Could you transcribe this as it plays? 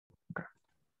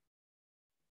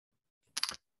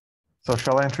So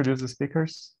shall I introduce the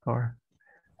speakers or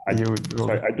you will?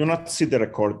 Sorry, I do not see the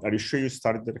record. Are you sure you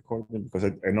started the recording? Because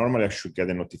I normally I should get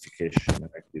a notification and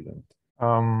I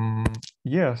didn't.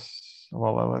 Yes.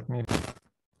 Well, let me.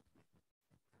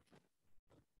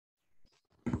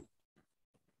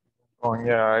 Oh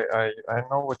yeah, I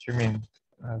know what you mean.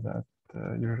 That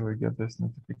usually get this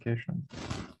notification.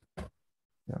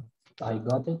 Yeah. I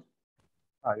got it.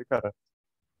 Ah, you got it.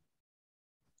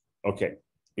 Okay,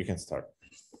 you can start.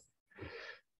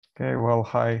 Okay, well,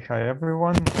 hi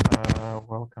everyone.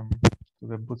 Welcome to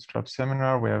the Bootstrap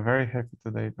seminar. We are very happy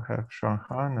today to have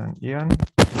Cyuan-Han and Ian,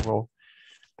 who will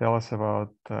tell us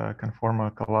about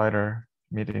conformal collider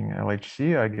meeting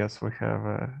LHC. I guess we have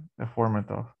a format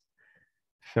of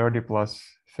 30 plus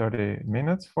 30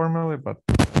 minutes formally, but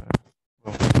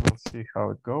we'll see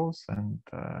how it goes, and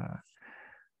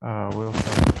we'll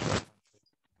start.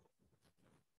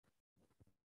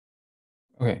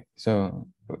 Okay, so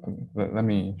let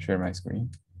me share my screen.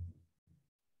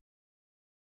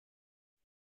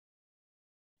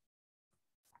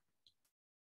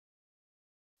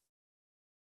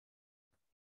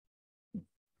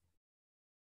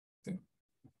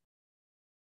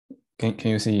 Can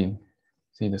you see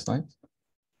the slides?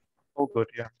 All good,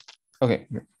 yeah. Okay,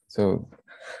 so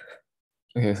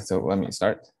let me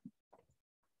start.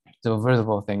 So first of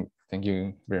all, thank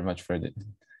you very much for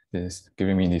this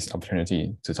giving me this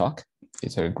opportunity to talk.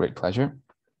 It's a great pleasure.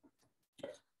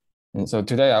 And so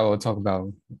today I will talk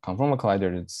about conformal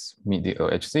colliders meet the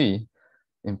LHC.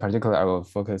 In particular, I will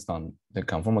focus on the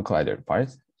conformal collider part,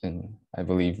 and I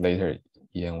believe later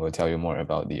Ian will tell you more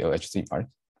about the LHC part.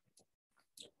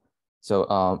 So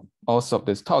also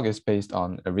this talk is based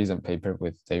on a recent paper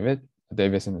with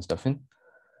Davidson and Stephan.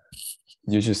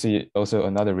 You should see also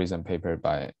another recent paper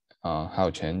by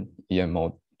Chang, Ian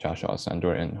Moult, Joshua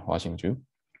Sandor, and Hua-Xing Zhu.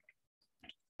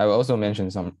 I will also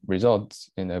mention some results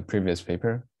in a previous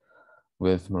paper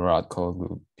with Murat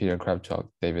Koglu, Peter Kravchuk,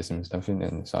 Davidson Stephan,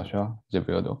 and Sasha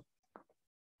Zebiodo.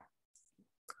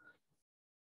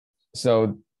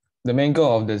 So the main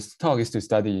goal of this talk is to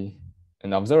study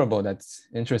an observable that's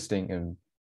interesting in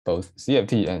both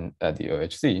CFT and at the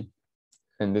OHC.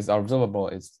 And this observable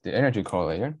is the energy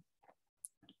correlator.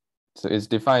 So it's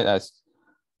defined as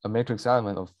a matrix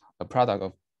element of a product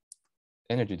of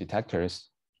energy detectors.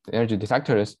 The energy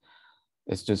detectors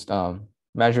is just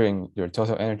measuring your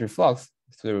total energy flux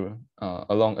through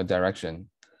along a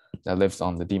direction that lives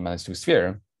on the d-2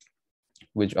 sphere,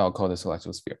 which I'll call the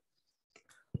celestial sphere.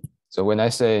 So when I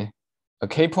say a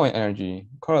k-point energy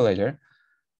correlator,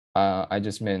 I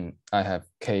just mean I have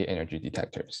k energy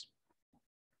detectors.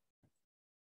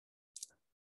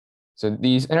 So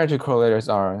these energy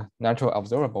correlators are natural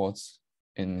observables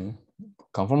in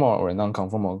conformal or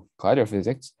non-conformal collider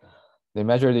physics. They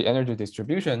measure the energy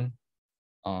distribution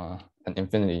at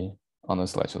infinity on the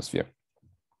celestial sphere.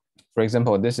 For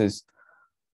example, this is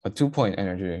a 2-point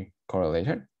energy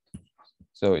correlator.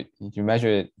 So you measure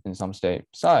it in some state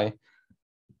psi.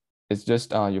 It's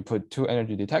just you put 2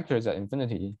 energy detectors at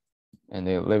infinity, and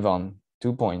they live on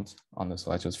 2 points on the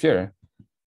celestial sphere,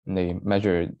 and they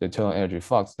measure the total energy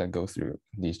flux that goes through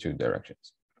these 2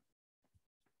 directions.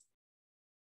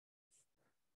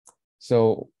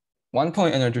 So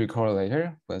 1-point energy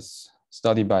correlator was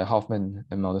studied by Hoffman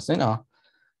and Maldacena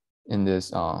in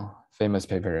this famous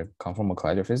paper, Conformal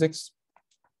Collider Physics.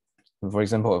 For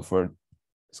example, for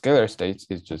scalar states,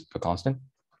 it's just a constant.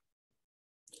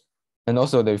 And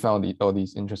also they found all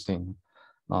these interesting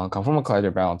conformal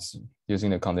collider bounds using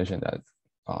the condition that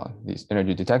these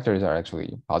energy detectors are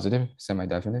actually positive,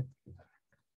 semi-definite.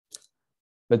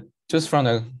 But just from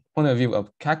the point of view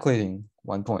of calculating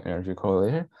 1-point energy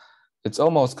correlator, it's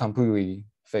almost completely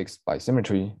fixed by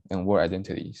symmetry and word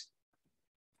identities.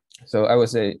 So I would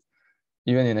say,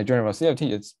 even in a general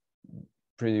CFT, it's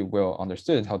pretty well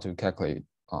understood how to calculate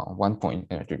 1-point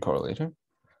energy correlator.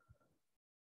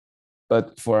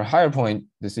 But for a higher point,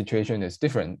 the situation is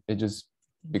different. It just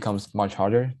becomes much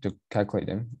harder to calculate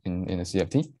them in a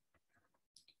CFT.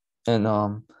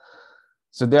 And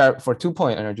so there are, for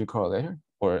 2-point energy correlator,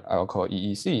 or I'll call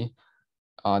EEC,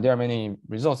 there are many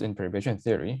results in perturbation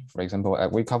theory. For example,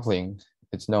 at weak coupling,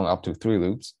 it's known up to 3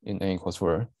 loops in N equals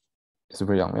 4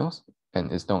 super Young-Mills,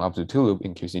 and it's known up to 2 loops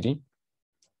in QCD.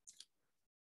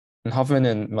 And Hoffman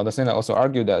and Maldacena also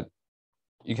argue that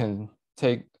you can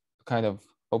take kind of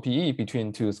OPE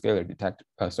between 2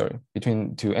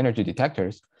 between 2 energy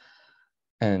detectors,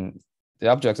 and the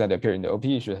objects that appear in the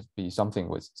OPE should be something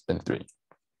with spin 3.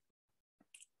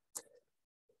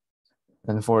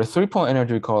 And for a 3-point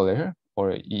energy correlator,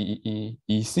 or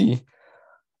EEC,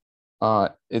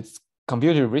 it's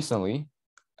computed recently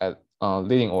at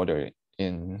leading order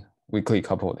in weakly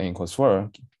coupled n equals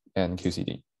 4 and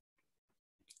QCD.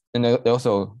 And they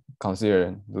also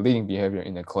consider the leading behavior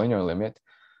in the collinear limit,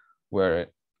 where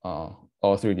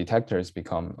all three detectors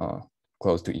become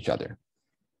close to each other.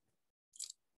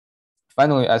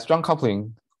 Finally, at strong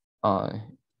coupling,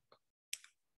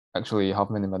 actually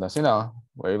Hoffman and Mendocino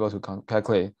were able to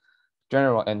calculate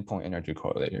general endpoint energy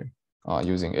correlator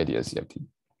using ADS-CFT.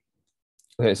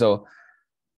 Okay, so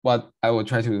what I will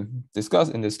try to discuss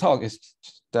in this talk is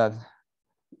that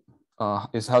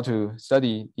how to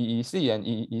study EEC and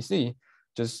EEC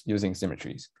just using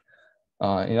symmetries.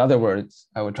 In other words,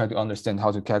 I will try to understand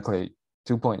how to calculate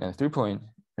 2-point and 3-point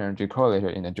energy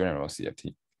correlator in a general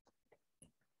CFT.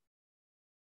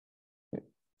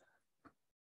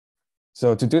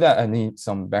 So to do that, I need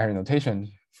some Bahari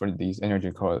notation for these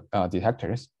energy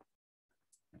detectors.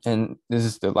 And this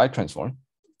is the light transform.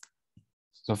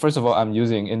 So first of all, I'm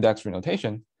using index-free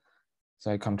notation.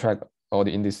 So I contract all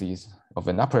the indices of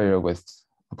an operator with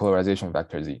a polarization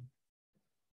vector Z.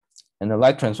 And the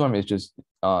light transform is just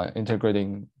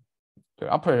integrating the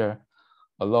operator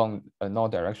along a null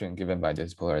direction given by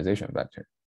this polarization vector.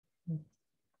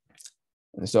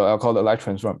 And so I'll call the light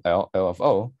transform L of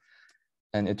O.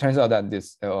 And it turns out that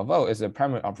this L of O is a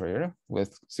primary operator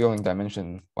with scaling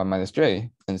dimension 1 minus J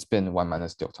and spin 1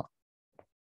 minus delta.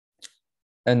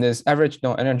 And this average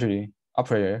null energy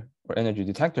operator or energy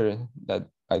detector that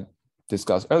I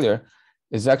discussed earlier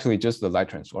is actually just the light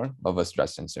transform of a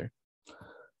stress tensor.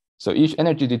 So each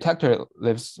energy detector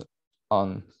lives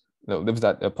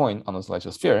at a point on the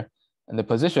celestial sphere, and the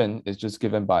position is just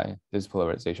given by this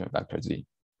polarization vector Z.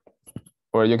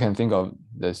 Or you can think of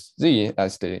this Z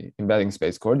as the embedding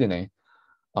space coordinate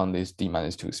on this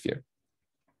D-2 sphere.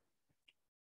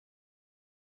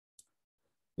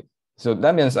 So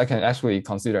that means I can actually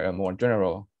consider a more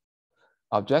general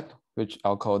object, which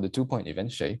I'll call the 2-point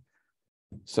event shape.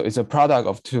 So it's a product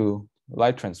of two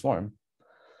light transform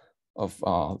of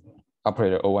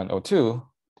operator O1, O2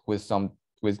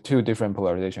 with two different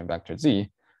polarization vector Z,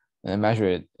 and I measure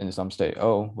it in some state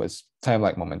O with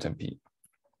time-like momentum P.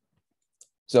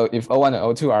 So if O1 and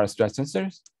O2 are stress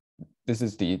tensors, this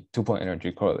is the 2-point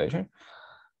energy correlator.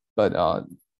 But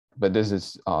this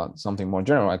is something more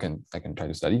general I can try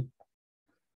to study.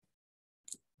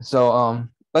 So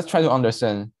let's try to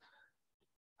understand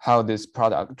how this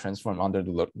product transforms under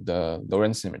the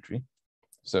Lorentz symmetry.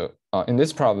 So in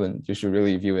this problem, you should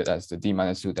really view it as the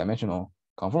D-2 dimensional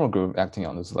conformal group acting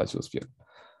on the celestial sphere.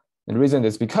 And the reason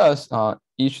is because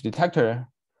each detector,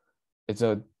 it's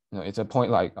a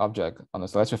point-like object on the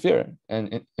celestial sphere.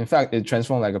 And in fact, it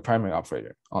transforms like a primary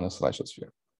operator on the celestial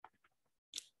sphere.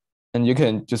 And you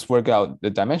can just work out the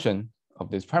dimension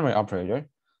of this primary operator.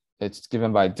 It's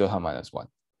given by delta minus 1.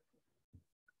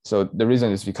 So the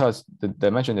reason is because the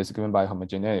dimension is given by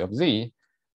homogeneity of Z,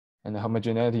 and the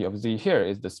homogeneity of Z here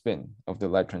is the spin of the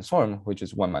light transform, which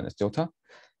is 1 minus delta.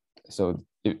 So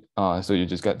you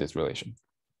just get this relation.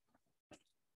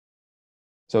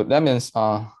 So that means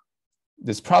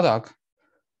this product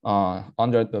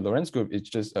under the Lorentz group is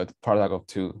just a product of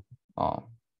two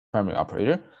primary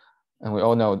operator. And we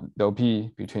all know the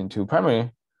OP between two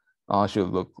primary should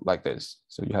look like this.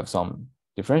 So you have some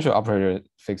differential operator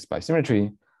fixed by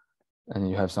symmetry, and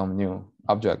you have some new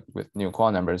object with new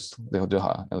quantum numbers, Leo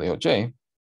Delta and Leo J.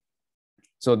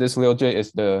 So this Leo J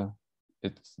is the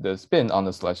spin on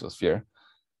the celestial sphere,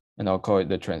 and I'll call it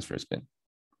the transfer spin.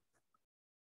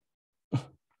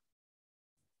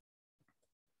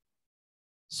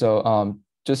 So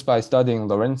just by studying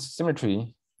Lorentz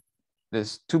symmetry,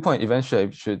 this 2-point event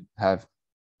shape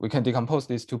we can decompose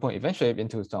this 2-point event shape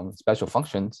into some special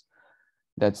functions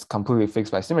that's completely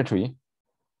fixed by symmetry,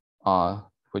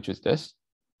 which is this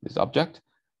object,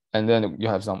 and then you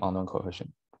have some unknown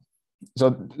coefficient. So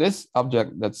this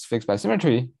object that's fixed by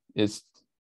symmetry is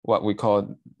what we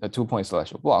call a 2-point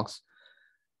celestial blocks.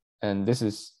 And this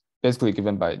is basically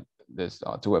given by this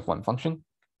 2f1 function.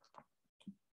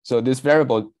 So this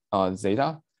variable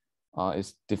zeta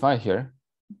is defined here.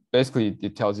 Basically,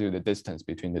 it tells you the distance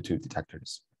between the two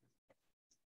detectors.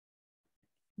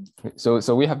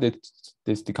 So we have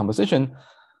this decomposition,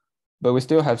 but we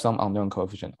still have some unknown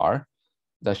coefficient R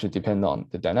that should depend on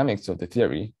the dynamics of the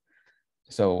theory.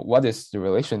 So what is the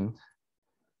relation?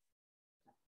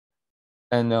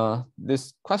 And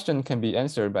this question can be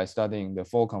answered by studying the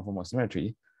full conformal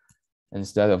symmetry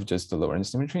instead of just the Lorentz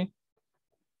symmetry.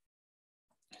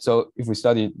 So if we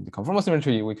study the conformal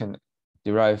symmetry, we can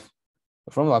derive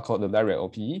a formula called the Lariat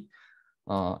OPE.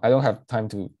 I don't have time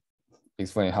to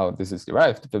explain how this is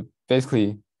derived, but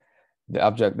basically the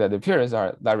object that appears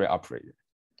are Lariat operators.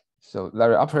 So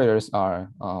Lariat operators are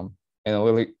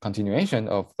analytic continuation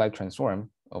of light transform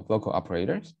of local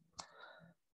operators.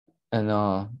 And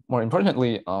more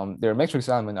importantly, their matrix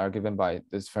elements are given by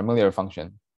this familiar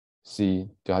function, C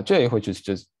delta J, which is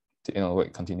just the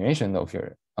analytic continuation of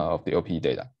your of the OPE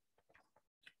data.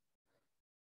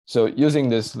 So using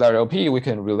this layer OPE, we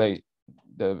can relate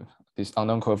this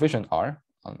unknown coefficient R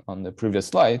on the previous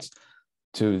slides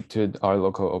to our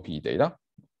local OPE data.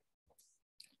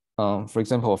 For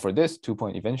example, for this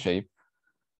 2-point event shape,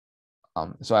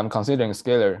 so I'm considering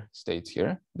scalar states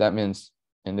here. That means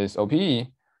in this OPE,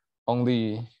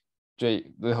 only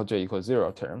little j equals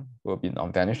 0 term will be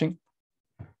non-vanishing.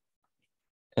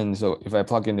 And so if I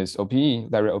plug in this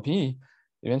OPE, layer OPE,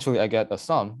 eventually I get a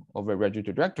sum over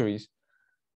register directories,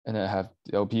 and I have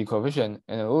the OPE coefficient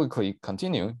analytically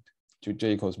continued to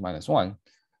j equals -1.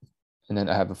 And then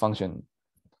I have a function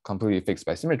completely fixed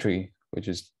by symmetry, which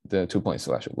is the 2-point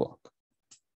celestial block.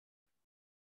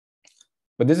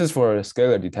 But this is for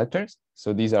scalar detectors.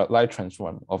 So these are light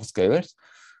transform of scalars.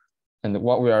 And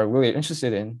what we are really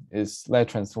interested in is light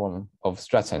transform of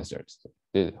stress sensors,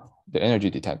 the energy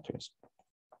detectors.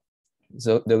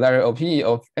 So the layer OPE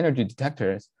of energy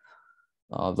detectors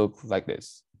look like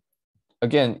this.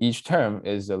 Again, each term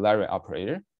is a Layer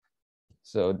operator.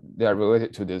 So they are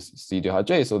related to this C delta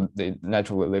J, so they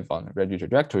naturally live on register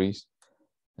directories.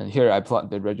 And here I plot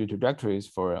the register directories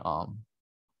for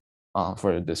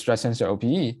the stress sensor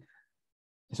OPE.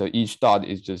 So each dot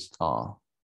is just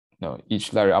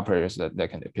each Layer operators that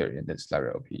can appear in this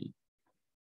Layer OPE.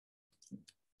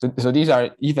 So these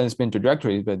are even spin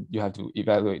directories, but you have to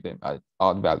evaluate them at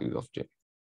odd values of J.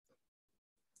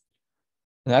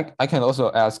 And I can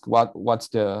also ask what's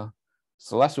the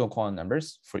celestial quantum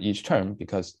numbers for each term,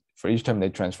 because for each term they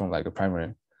transform like a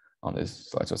primary on this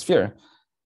celestial sphere.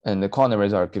 And the quantum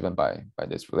numbers are given by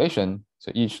this relation.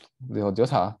 So each little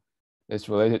delta is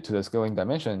related to the scaling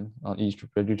dimension on each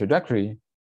register trajectory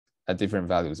at different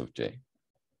values of J.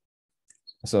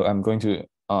 So I'm going to,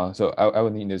 I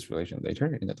will need this relation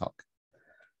later in the talk.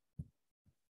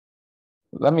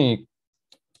 Let me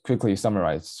quickly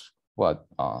summarize what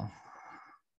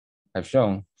I've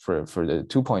shown for the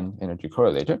 2-point energy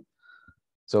correlator.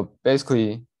 So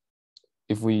basically,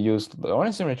 if we use the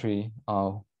Lorentz symmetry,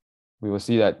 we will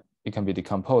see that it can be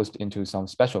decomposed into some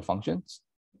special functions,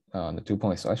 the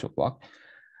 2-point celestial block.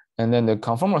 And then the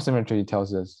conformal symmetry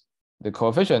tells us the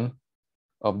coefficient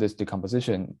of this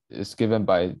decomposition is given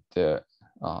by the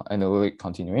analytic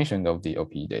continuation of the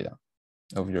OPE data,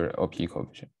 of your OPE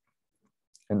coefficient.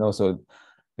 And also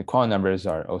the quantum numbers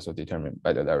are also determined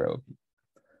by the Layer OPE.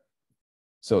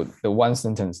 So the one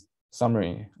sentence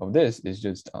summary of this is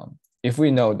just, if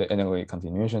we know the analytic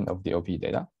continuation of the OPE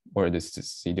data, or this is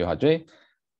C delta J,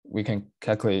 we can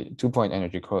calculate 2-point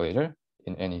energy correlator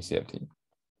in any CFT.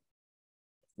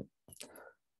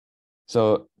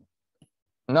 So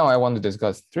now I want to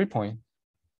discuss 3-point.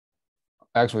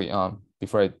 Actually,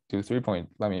 before I do 3-point,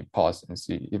 let me pause and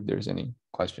see if there's any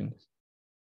questions.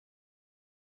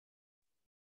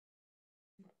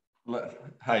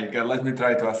 Hi, let me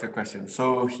try to ask a question.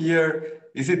 So here,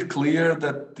 is it clear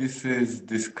that this is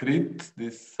discrete,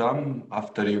 this sum,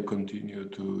 after you continue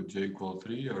to j equal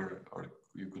 3, or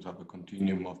you could have a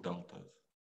continuum of deltas?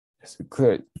 Is it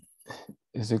clear?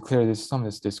 Is it clear this sum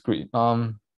is discrete?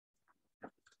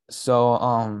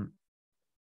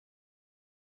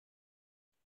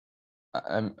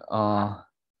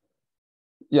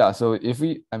 Yeah, so if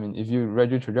your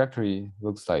register trajectory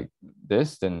looks like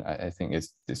this, then I think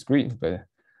it's discrete, but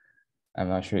I'm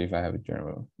not sure if I have a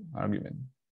general argument.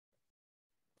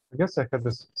 I guess I had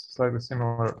this slightly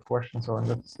similar question. So in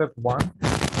the step 1,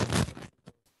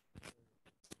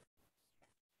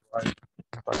 right,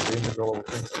 the integral of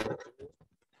principle.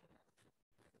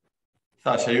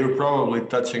 Sasha, you're probably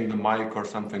touching the mic or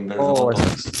something. There's oh, a lot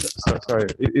of... sorry.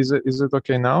 Is it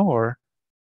okay now or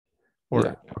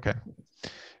yeah. Okay?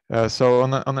 So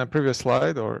on a previous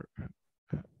slide, or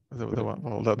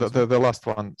the last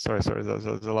one. Sorry,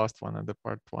 the last one and the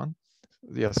part 1.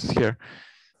 Yes, here.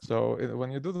 So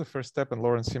when you do the first step in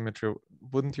Lorentz symmetry,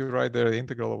 wouldn't you write the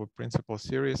integral of a principal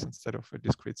series instead of a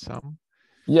discrete sum?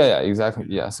 Yeah, exactly.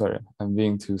 Yeah, sorry, I'm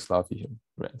being too sloppy here.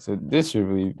 Right. So this should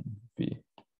really be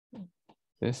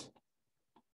this.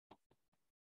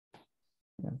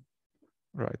 Yeah.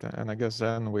 Right, and I guess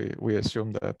then we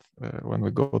assume that when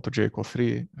we go to j equal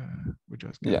 3, we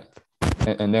just get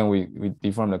and then we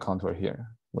deform the contour here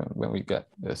when we get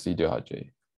the C delta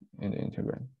J in the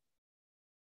integrand.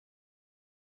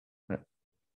 Right.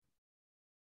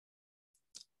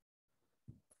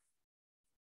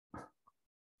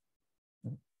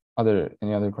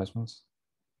 Any other questions?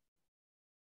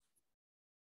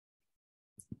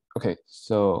 Okay,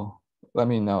 so let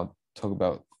me now talk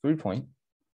about 3-point.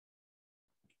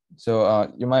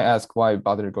 So you might ask, why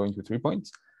bother going to 3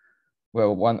 points?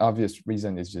 Well, one obvious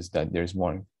reason is just that there's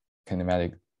more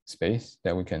kinematic space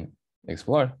that we can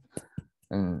explore.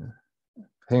 And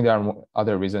I think there are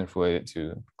other reasons related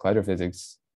to collider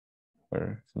physics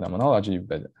or phenomenology,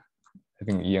 but I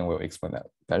think Ian will explain that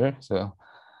better. So,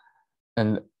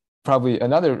 and probably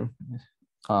another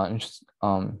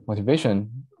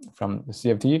motivation from the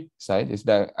CFT side is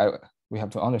that we have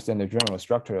to understand the general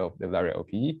structure of the Larry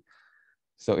OPE.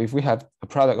 So if we have a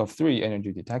product of 3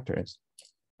 energy detectors,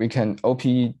 we can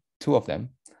OPE 2 of them,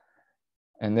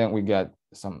 and then we get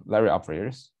some Larry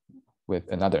operators with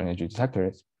another energy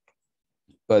detector.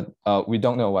 But we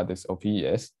don't know what this OPE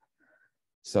is.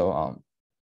 So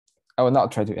I will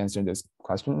not try to answer this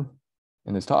question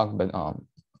in this talk, but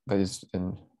it's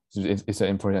an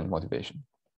important motivation.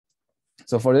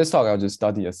 So for this talk, I'll just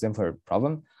study a simpler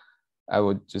problem. I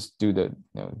would just do the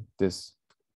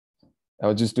I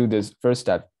would just do this first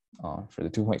step for the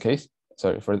 2-point case.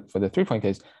 Sorry, for the 3-point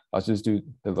case, I'll just do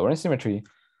the Lorentz symmetry,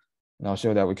 and I'll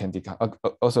show that we can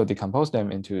also decompose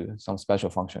them into some special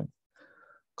function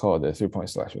called the 3-point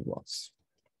selection blocks.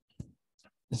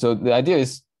 So the idea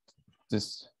is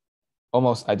just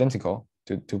almost identical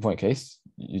to 2-point case.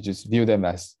 You just view them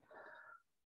as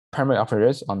primary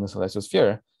operators on the celestial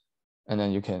sphere, and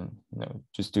then you can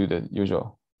just do the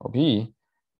usual OPE.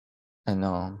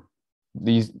 And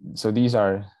these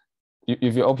are,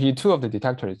 if you OPE 2 of the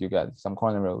detectors, you get some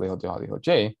corner number Lihou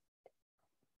J,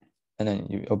 and then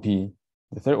you OPE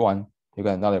the 3rd one, you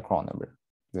get another Coulomb number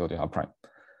Lihou prime.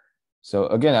 So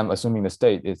again, I'm assuming the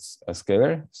state is a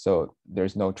scalar, so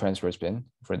there's no transfer spin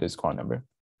for this Coulomb number.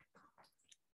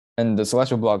 And the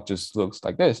celestial block just looks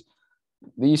like this.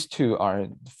 These two are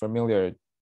familiar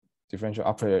differential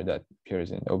operator that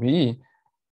appears in OPE.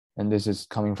 And this is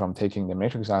coming from taking the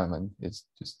matrix element. It's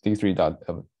just D3 dot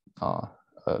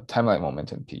timeline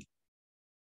momentum P.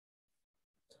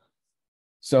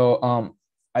 So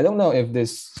I don't know if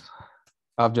this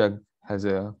object has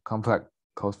a complex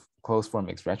closed form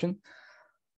expression,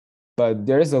 but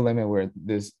there is a limit where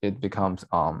it becomes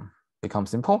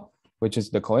simple, which is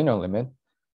the collinear limit.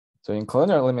 So in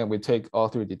collinear limit, we take all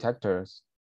 3 detectors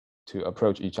to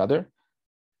approach each other.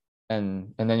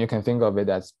 And then you can think of it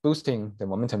as boosting the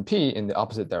momentum P in the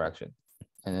opposite direction.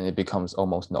 And then it becomes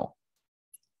almost null.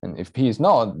 And if P is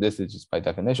null, this is just by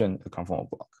definition a conformal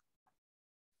block.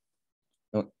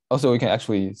 Also, we can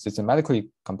actually systematically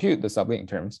compute the sublink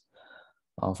terms.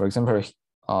 For example,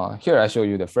 here I show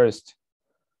you the first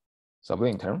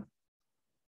sublink term.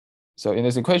 So in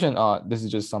this equation, this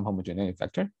is just some homogeneity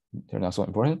factor. They're not so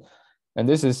important. And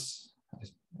this is,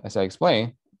 as I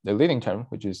explained, the leading term,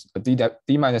 which is a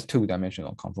D-2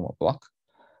 dimensional conformal block.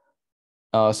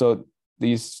 So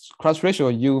these cross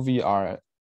ratio UV are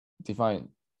defined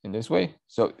in this way.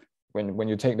 So when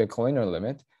you take the collinear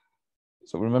limit,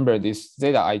 so remember these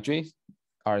zeta ij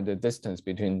are the distance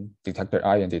between detector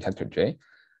I and detector j.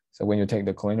 So when you take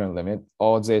the collinear limit,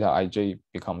 all zeta ij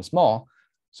become small.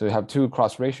 So you have 2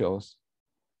 cross ratios,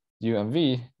 U and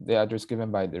V. They are just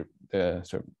given by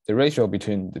the ratio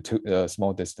between the 2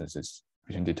 small distances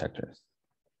between detectors.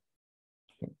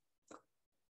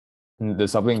 And the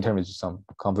sublink term is just some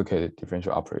complicated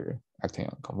differential operator acting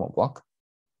on a conformal block.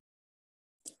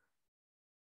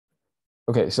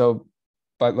 Okay, so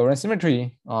by Lorentz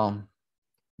symmetry, the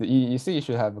EEC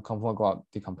should have a conformal block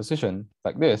decomposition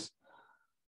like this.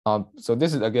 So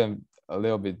this is again a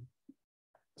little bit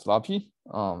sloppy.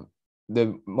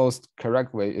 The most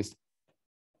correct way is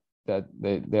that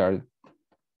they are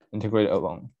integrated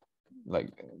along like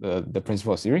the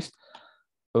principal series.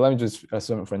 But let me just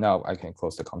assume for now I can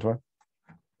close the contour.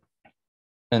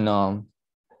 And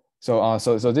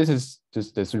so this is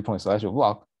just the 3-point celestial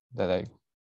block that I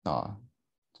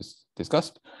just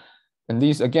discussed. And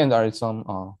these again are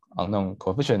some unknown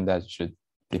coefficient that should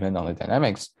depend on the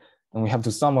dynamics. And we have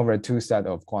to sum over 2 sets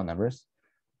of Coulomb numbers.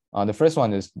 The first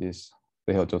one is this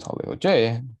Lihou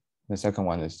J. The second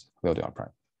one is Lihou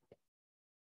prime.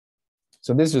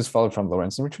 So this just followed from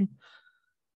Lorentz symmetry.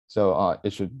 So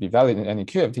it should be valid in any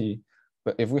QFT.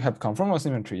 But if we have conformal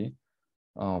symmetry,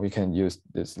 we can use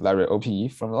this Larry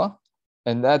OPE formula.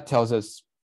 And that tells us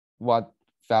what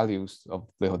values of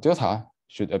Lihou delta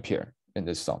should appear in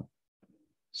this sum.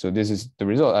 So this is the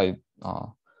result I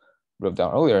wrote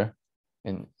down earlier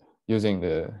in using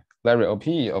the Larry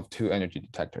OPE of 2 energy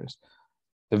detectors.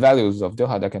 The values of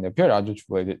delta that can appear are just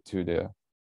related to the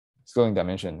scaling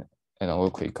dimension and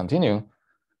analytically continue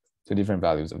to different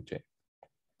values of J.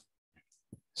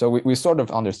 So we sort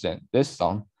of understand this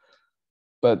sum,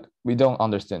 but we don't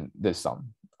understand this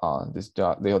sum. This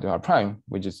Lihou prime,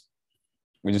 we just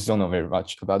don't know very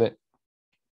much about it.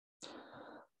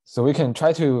 So we can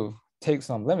try to take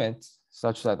some limits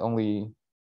such that only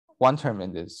one term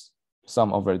in this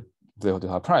sum over 0 to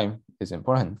half prime is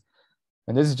important.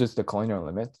 And this is just the collinear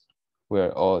limit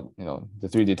where all, the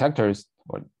three detectors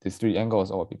or these three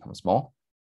angles all become small.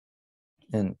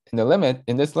 And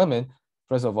in this limit,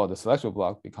 first of all, the celestial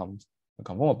block becomes a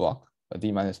conformal block, a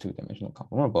D minus 2 dimensional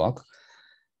conformal block.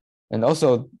 And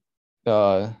also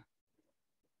the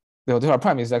 0 to half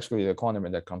prime is actually the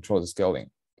quantum that controls the scaling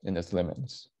in this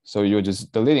limits. So you're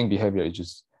just, the leading behavior is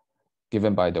just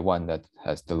given by the one that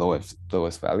has the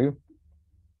lowest value.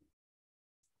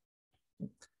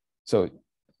 So,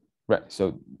 right,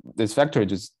 so this vector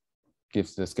just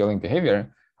gives the scaling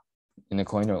behavior in the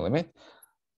collinear limit.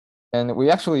 And we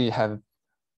actually have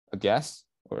a guess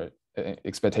or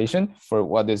expectation for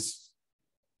what this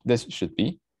should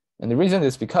be. And the reason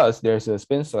is because there's a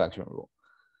spin selection rule.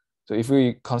 So if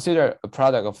we consider a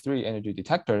product of 3 energy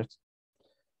detectors,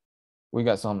 we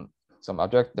got some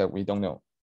object that we don't know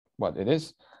what it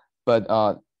is, but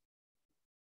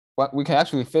what we can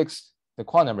actually fix the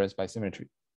quantum numbers by symmetry.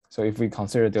 So if we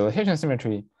consider dilatation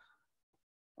symmetry,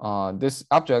 this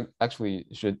object actually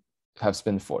should have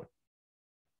spin 4.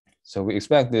 So we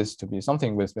expect this to be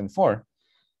something with spin 4.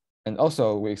 And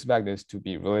also we expect this to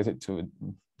be related to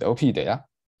the OP data.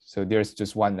 So there's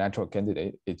just one natural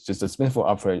candidate. It's just a spin 4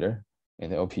 operator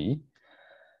in the OPE.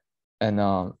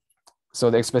 And so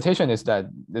the expectation is that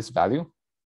this value,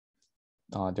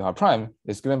 delta prime,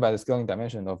 is given by the scaling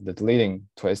dimension of the leading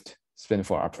twist spin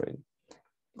 4 operator.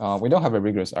 We don't have a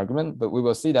rigorous argument, but we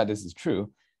will see that this is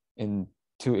true in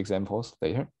 2 examples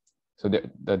later. So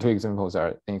the 2 examples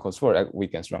are n equals 4 at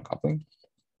weak and strong coupling.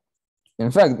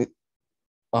 In fact,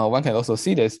 one can also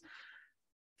see this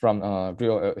from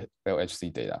real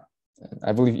LHC data.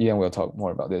 I believe Ian will talk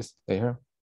more about this later.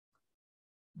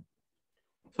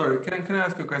 Sorry, can I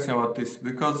ask a question about this?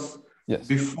 Because yes,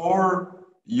 before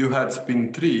you had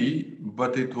spin 3,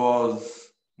 but it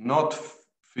was not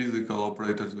physical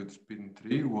operators with spin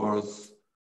 3, was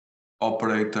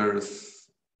operators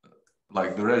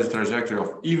like the Rez trajectory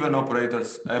of even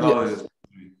operators evaluated yes. spin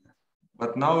 3.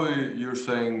 But now you're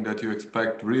saying that you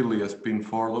expect really a spin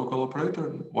 4 local operator.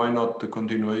 Why not the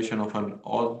continuation of an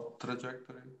odd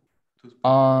trajectory?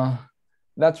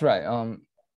 That's right.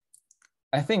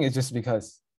 I think it's just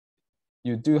because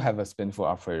you do have a spin 4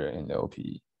 operator in the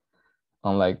OPE.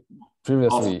 Unlike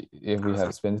previously, if we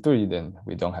have spin 3, then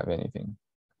we don't have anything.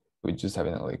 We just have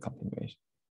an LA continuation.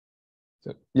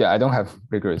 So yeah, I don't have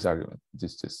rigorous argument.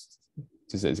 Just as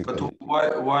but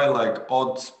why like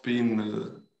odd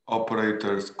spin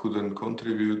operators couldn't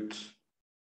contribute,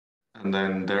 and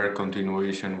then their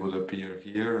continuation would appear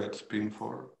here at spin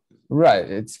 4? Right,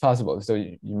 it's possible. So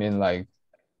you mean like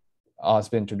odd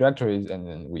spin trajectories, and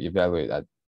then we evaluate at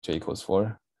j equals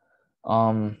 4.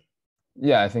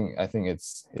 Yeah, I think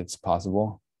it's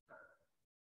possible,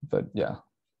 but yeah.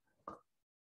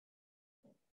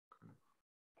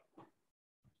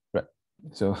 Right.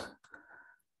 So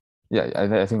yeah,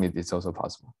 I think it's also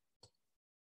possible.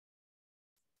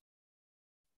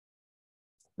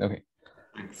 Okay.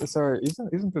 Sorry,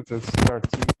 isn't it a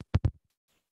CRT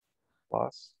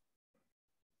plus?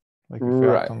 Like if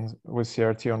you act with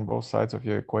CRT on both sides of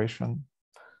your equation.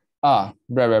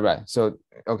 Right. So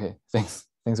okay, thanks.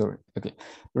 Okay,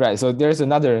 right. So there's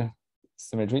another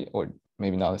symmetry, or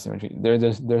maybe not a symmetry.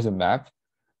 There's a map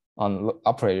on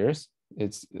operators.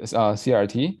 It's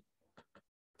CRT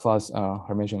plus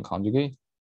Hermitian conjugate.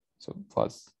 So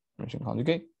plus Hermitian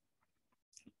conjugate.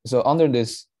 So under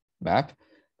this map,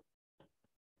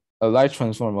 a light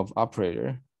transform of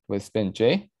operator with spin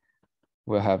j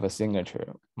will have a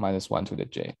signature -1 to the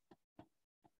j,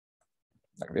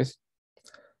 like this.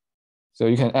 So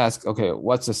you can ask, okay,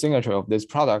 what's the signature of this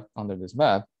product under this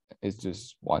map? It's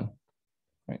just 1,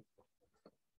 right?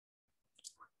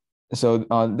 So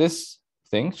this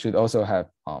thing should also have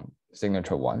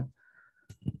signature 1.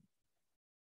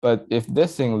 But if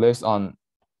this thing lives on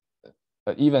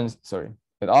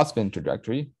an odd spin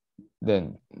trajectory,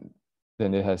 then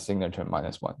it has signature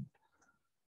 -1.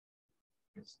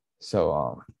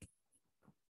 So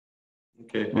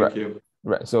okay, thank you.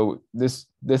 Right. So this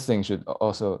thing should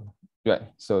also, right.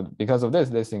 So because of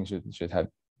this thing should have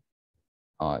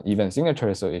even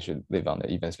signature, so it should live on the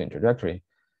even spin trajectory,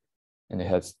 and it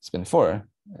has spin 4,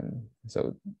 and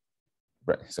so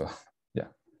right. So yeah.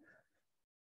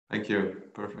 Thank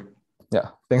you. Perfect. Yeah.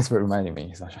 Thanks for reminding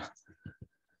me, Sasha.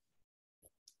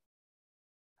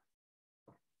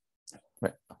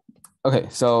 Right. Okay.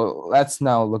 So let's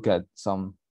now look at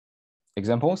some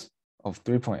examples of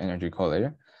 3-point energy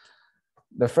correlator.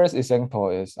 The first example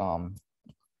is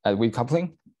at weak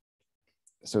coupling.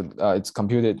 So it's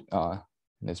computed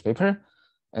in this paper.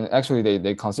 And actually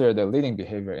they consider the leading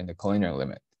behavior in the collinear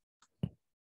limit.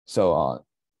 So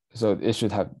so it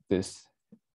should have this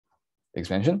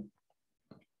expansion.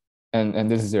 And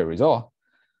this is their result.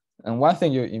 And one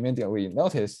thing you immediately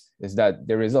notice is that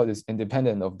the result is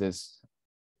independent of this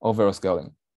overall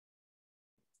scaling.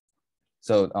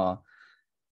 So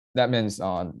that means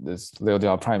this Leo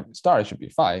delta prime star should be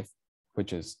 5,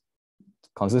 which is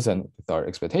consistent with our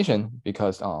expectation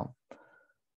because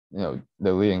you know,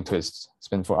 the leading twist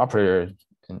spin 4 operator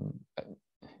in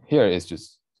here is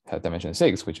just have dimension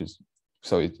 6, which is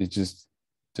so it's just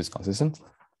consistent.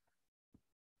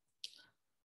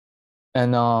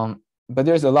 And but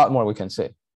there's a lot more we can say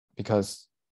because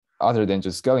other than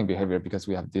just scaling behavior, because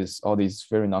we have all these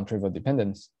very non-trivial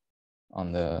dependence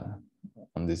on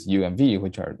this U and V,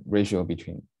 which are ratio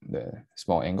between the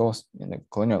small angles in the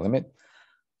collinear limit.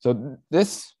 So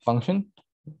this function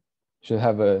should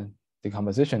have a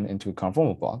decomposition into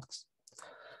conformal blocks.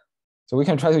 So we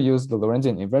can try to use the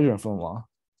Lorentzian inversion formula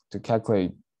to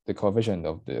calculate the coefficient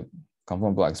of the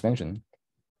conformal block expansion.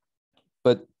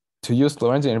 But to use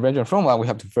Lorentzian inversion formula, we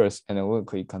have to first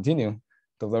analytically continue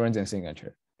the Lorentzian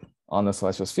signature on the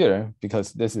celestial sphere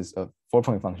because this is a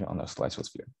 4-point function on the celestial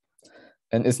sphere.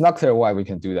 And it's not clear why we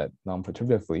can do that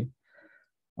non-perturbatively,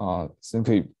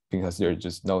 simply because there's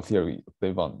just no theory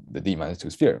live on the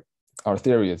d-2 sphere. Our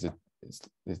theory is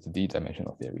the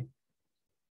d-dimensional theory.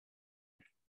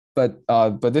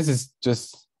 But this is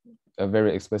just a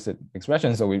very explicit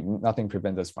expression, so nothing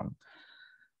prevents us from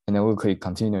analytically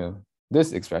continue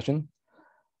this expression.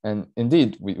 And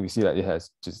indeed, we see that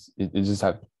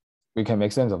we can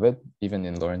make sense of it even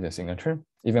in Lorentzian signature,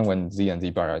 even when z and z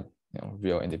bar are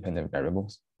real independent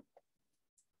variables.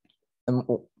 And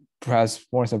perhaps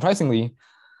more surprisingly,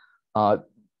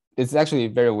 it's actually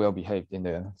very well behaved in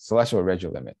the celestial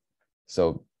Reggio limit.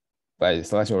 So by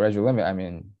celestial Reggio limit,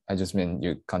 I just mean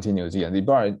you continue z and z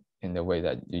bar in the way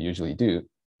that you usually do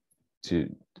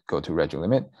to go to Reggio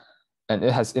limit, and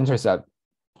it has intercept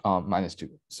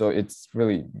 -2. So it's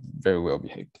really very well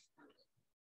behaved.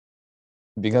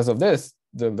 Because of this,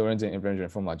 the Lorentzian inversion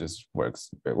formula just works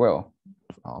very well.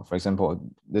 For example,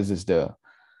 this is the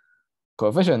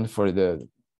coefficient for the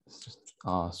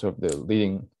sort of the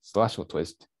leading celestial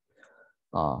twist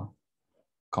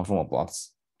conformal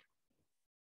blocks.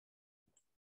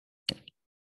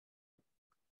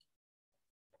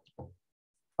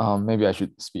 Maybe I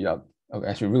should speed up. Okay,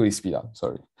 I should really speed up.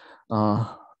 Sorry.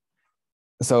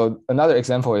 So another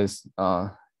example is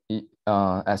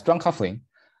as strong coupling.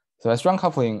 So as strong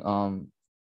coupling,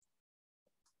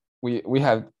 we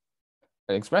have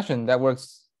an expression that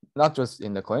works not just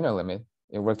in the collinear limit,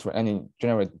 it works for any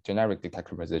generic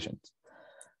detector positions.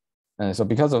 And so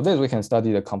because of this, we can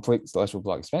study the complete celestial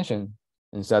block expansion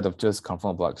instead of just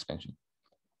conformal block expansion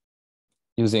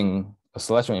using a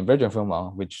celestial inversion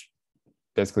formula, which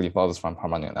basically follows from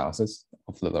harmonic analysis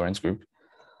of the Lorentz group.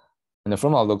 And the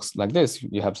formula looks like this.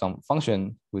 You have some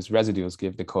function whose residues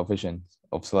give the coefficient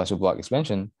of celestial block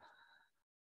expansion.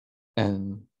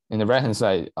 And in the right-hand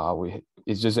side,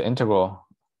 it's just an integral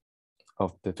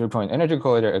of the 3-point energy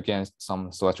correlator against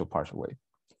some celestial partial wave.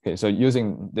 Okay, so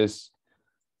using this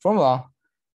formula,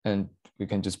 and we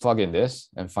can just plug in this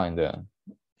and find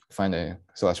the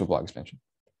celestial block expansion.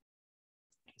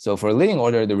 So for leading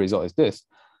order, the result is this.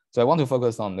 So I want to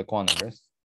focus on the quantum numbers.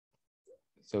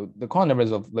 So the quantum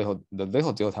numbers of the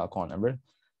little delta quantum number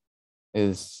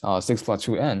is 6 plus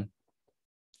 2n.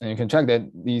 And you can check that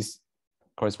these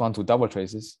correspond to double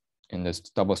traces in this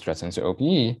double stress tensor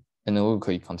OPE, and then we'll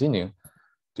continue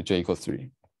to j equals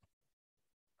 3.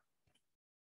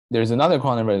 There's another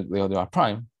quantum number, Leo delta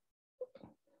prime.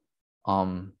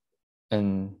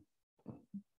 And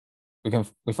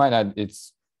we find that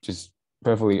it's just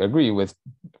perfectly agree with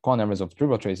quantum numbers of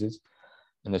triple traces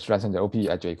in the stress tensor OPE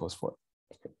at j equals 4.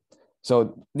 Okay.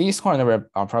 So these quantum numbers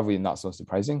are probably not so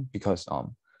surprising because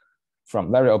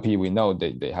from Larry OP, we know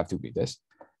they have to be this.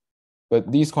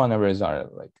 But these quantum numbers are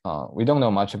like, we don't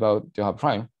know much about delta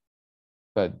prime,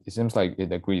 but it seems like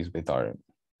it agrees with our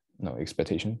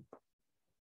expectation.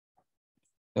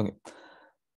 Okay.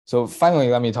 So finally,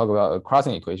 let me talk about a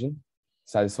crossing equation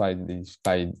satisfied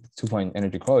by 2-point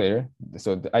energy correlator.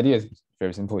 So the idea is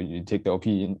very simple. You take the OP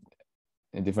in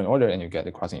different order and you get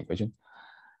the crossing equation.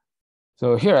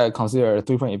 So here I consider a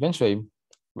 3-point event shape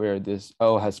where this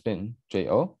O has spin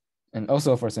JO. And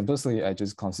also for simplicity, I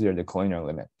just consider the collinear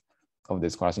limit of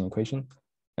this crossing equation.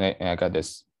 And I got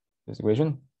this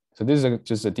equation. So this is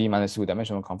just a d-2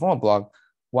 dimensional conformal block.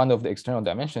 One of the external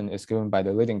dimension is given by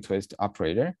the leading twist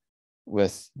operator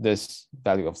with this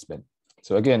value of spin.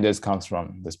 So again, this comes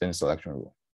from the spin selection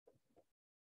rule.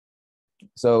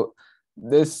 So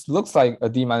this looks like a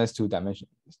d-2 dimension.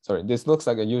 Sorry, this looks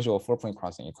like a usual 4-point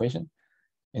crossing equation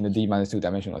in the d-2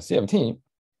 dimensional CFT.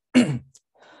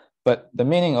 But the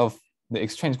meaning of the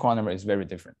exchange quantum number is very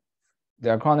different.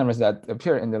 There are quantum numbers that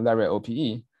appear in the Lariat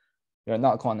OPE. They are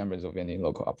not quantum numbers of any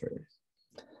local operators.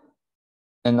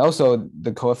 And also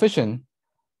the coefficient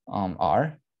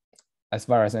R, as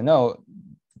far as I know,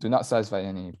 do not satisfy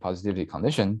any positivity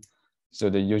condition. So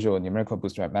the usual numerical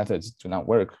bootstrap methods do not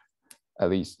work, at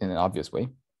least in an obvious way.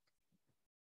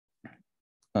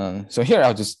 So here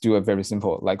I'll just do a very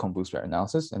simple Lycombe bootstrap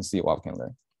analysis and see what we can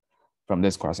learn from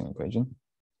this crossing equation.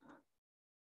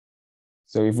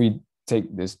 So if we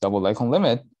take this double Lycombe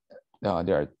limit,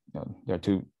 there are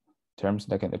two terms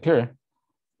that can appear on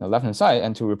the left-hand side,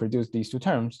 and to reproduce these two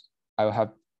terms, I will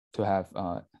have to have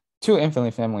two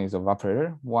infinite families of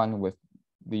operator, one with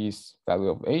these value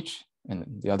of h, and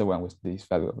the other one with this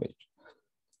value of h.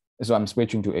 So I'm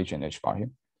switching to h and h bar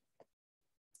here.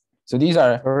 So these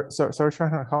are. Sorry,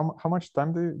 how much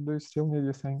time do you still need,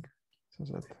 you think? So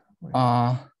that,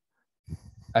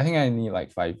 I think I need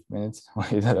like 5 minutes.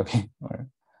 Is that okay? Or,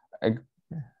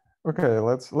 okay,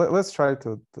 let's try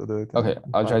to do it. Okay,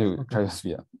 I'll try to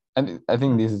speed up. And I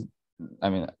think this is, I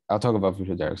mean, I'll talk about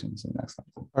future directions in the next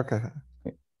slide. Okay.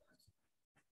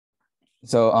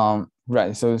 So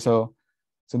right, so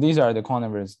these are the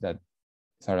quantum numbers that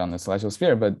start on the celestial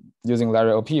sphere, but using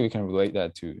Lariat OP, we can relate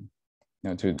that to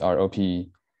to our OP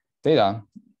data.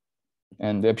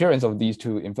 And the appearance of these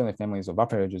two infinite families of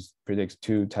operators predicts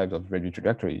two types of radio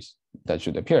trajectories that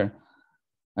should appear.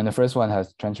 And the first one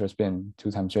has transfer spin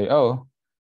 2 times JO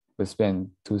with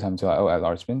spin 2 times 2IO at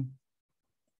large spin.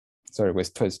 Sorry,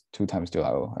 with twist 2 times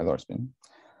 2IO at large spin.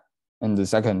 And the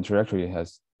second trajectory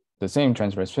has the same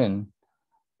transfer spin,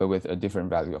 but with a different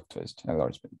value of twist at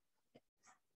large spin.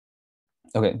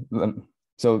 Okay,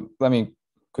 so let me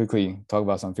quickly talk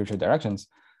about some future directions.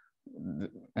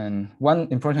 And one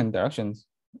important direction,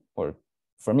 or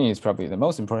for me, is probably the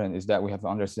most important, is that we have to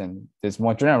understand this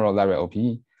more general Lariat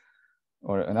OPE.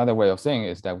 Or another way of saying it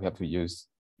is that we have to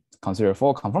consider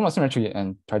full conformal symmetry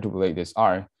and try to relate this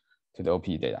R to the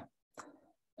OPE data.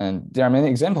 And there are many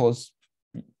examples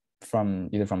from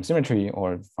either from symmetry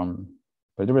or from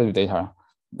predictive data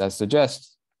that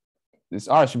suggest this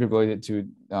R should be related to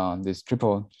this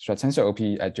triple strat-tensor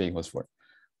OPE at j equals 4,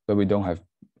 but we don't have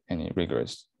any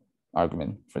rigorous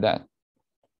argument for that.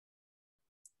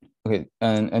 Okay,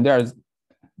 and there are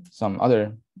some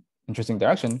other interesting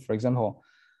direction. For example,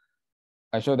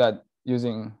 I show that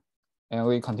using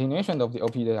analytic continuation of the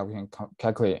OP data, we can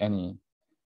calculate any,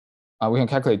 we can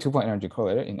calculate 2-point energy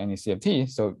correlator in any CFT.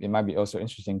 So it might be also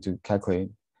interesting to calculate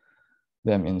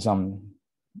them in some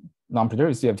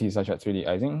non-predictive CFTs such as 3D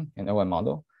Ising and O1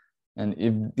 model. And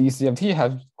if these CFT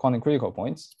have quantum critical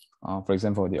points, for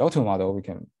example, the O2 model, we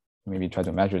can maybe try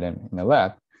to measure them in the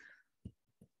lab.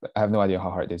 But I have no idea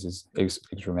how hard this is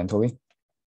experimentally.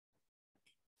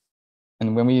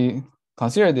 And when we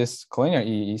consider this collinear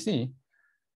EEC,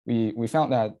 we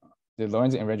found that the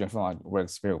Lorentz invariant formula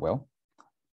works very well,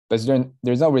 but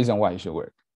there's no reason why it should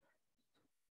work.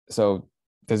 So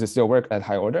does it still work at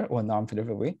high order or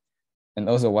non-predictably? And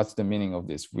also, what's the meaning of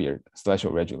this weird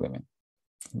celestial Reggie limit?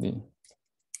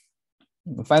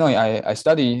 Finally,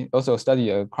 I also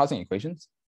study crossing equations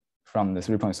from the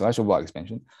 3-point celestial block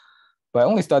expansion, but I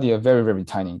only study a very, very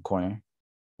tiny corner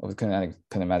of the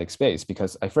kinematic space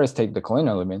because I first take the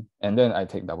collinear limit and then I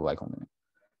take double Lycombe limit.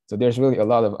 So there's really a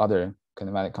lot of other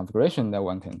kinematic configuration that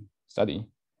one can study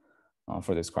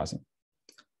for this crossing.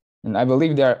 And I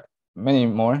believe there are many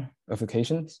more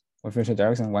applications or future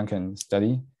direction one can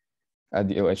study at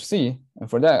the OHC. And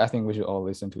for that, I think we should all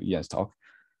listen to Ian's talk.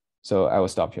 So I will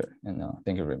stop here and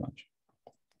thank you very much.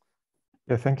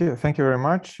 Yeah, thank you very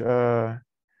much.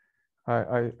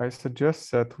 I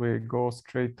suggest that we go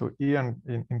straight to Ian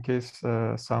in case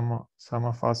some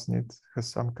of us has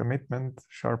some commitment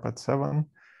sharp at 7,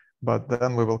 but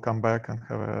then we will come back and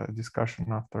have a discussion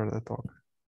after the talk,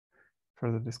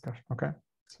 further discussion. Okay,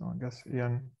 so I guess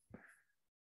Ian,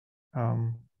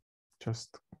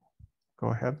 just go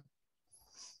ahead.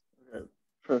 Okay,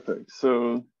 perfect.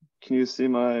 So can you see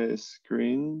my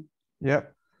screen?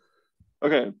 Yep.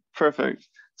 Okay, perfect.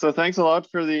 So thanks a lot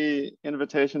for the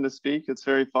invitation to speak. It's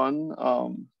very fun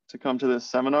to come to this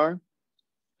seminar.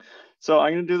 So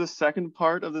I'm going to do the second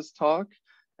part of this talk.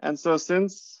 And so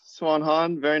since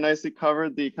Cyuan-Han very nicely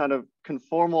covered the kind of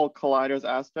conformal colliders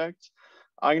aspect,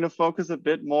 I'm going to focus a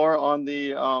bit more on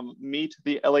the meet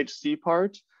the LHC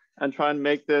part and try and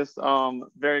make this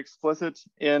very explicit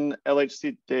in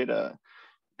LHC data.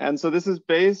 And so this is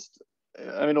based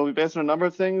I mean, it'll be based on a number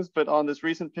of things, but on this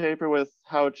recent paper with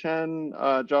Hao Chen,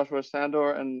 Joshua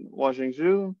Sandor, and Huajing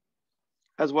Zhu,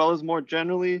 as well as more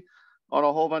generally on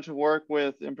a whole bunch of work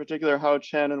with, in particular, Hao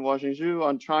Chen and Huajing Zhu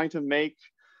on trying to make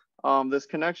this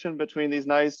connection between these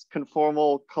nice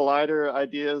conformal collider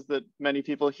ideas that many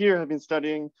people here have been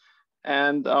studying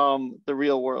and the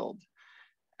real world.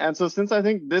 And so since I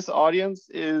think this audience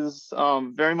is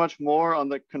very much more on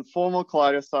the conformal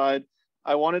collider side,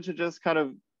 I wanted to just kind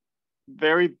of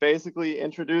very basically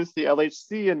introduce the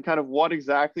LHC and kind of what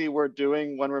exactly we're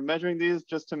doing when we're measuring these,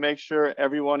 just to make sure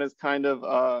everyone is kind of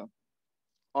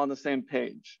on the same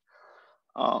page.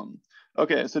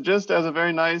 Okay, so just as a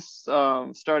very nice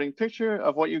starting picture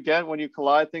of what you get when you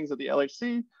collide things at the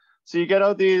LHC. So you get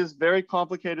out these very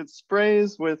complicated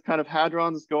sprays with kind of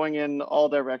hadrons going in all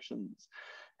directions.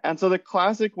 And so the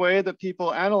classic way that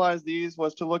people analyze these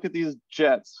was to look at these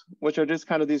jets, which are just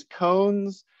kind of these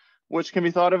cones, which can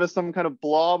be thought of as some kind of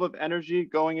blob of energy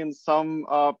going in some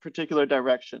particular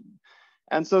direction.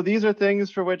 And so these are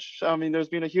things for which, I mean, there's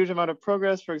been a huge amount of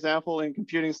progress, for example, in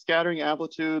computing scattering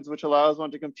amplitudes, which allows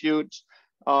one to compute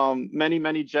many,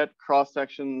 many jet cross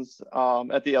sections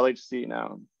at the LHC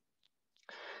now.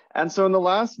 And so in the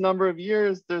last number of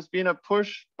years, there's been a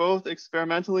push both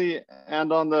experimentally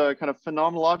and on the kind of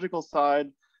phenomenological side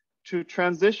to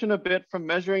transition a bit from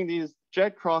measuring these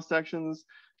jet cross sections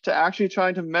to actually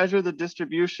trying to measure the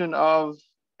distribution of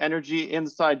energy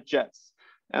inside jets.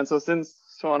 And so since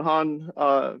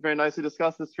Cyuan-Han very nicely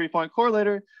discussed this 3-point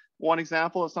correlator, one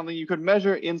example of something you could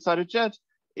measure inside a jet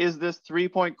is this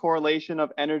 3-point correlation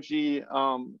of energy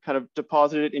kind of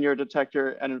deposited in your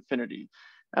detector at infinity.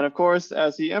 And of course,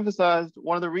 as he emphasized,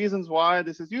 one of the reasons why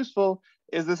this is useful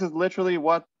is this is literally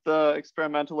what the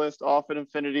experimentalist off at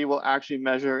infinity will actually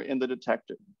measure in the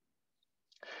detector.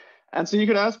 And so you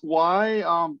could ask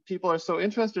why people are so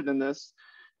interested in this.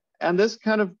 And this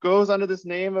kind of goes under this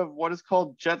name of what is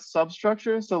called jet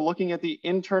substructure. So looking at the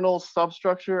internal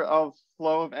substructure of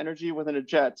flow of energy within a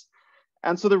jet.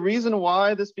 And so the reason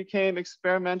why this became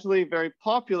experimentally very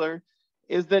popular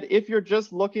is that if you're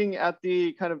just looking at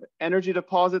the kind of energy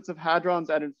deposits of hadrons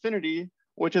at infinity,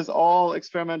 which is all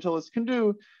experimentalists can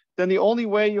do, then the only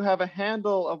way you have a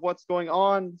handle of what's going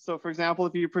on, so for example,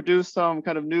 if you produce some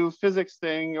kind of new physics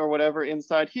thing or whatever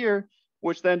inside here,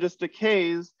 which then just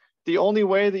decays, the only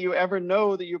way that you ever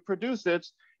know that you produce it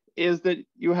is that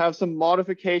you have some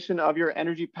modification of your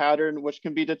energy pattern, which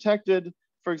can be detected,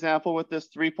 for example, with this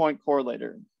 3-point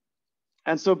correlator.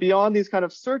 And so beyond these kind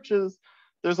of searches,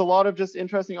 there's a lot of just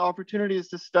interesting opportunities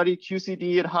to study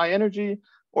QCD at high energy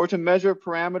or to measure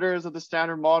parameters of the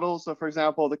standard model. So for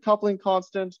example, the coupling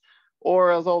constant,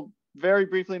 or as I'll very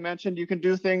briefly mention, you can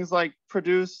do things like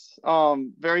produce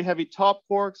very heavy top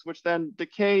quarks, which then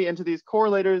decay into these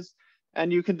correlators,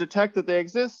 and you can detect that they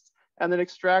exist and then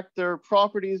extract their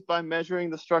properties by measuring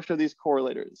the structure of these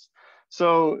correlators.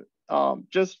 So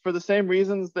just for the same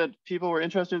reasons that people were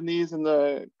interested in these in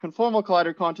the conformal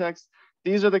collider context,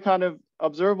 these are the kind of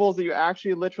observables that you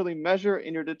actually literally measure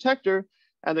in your detector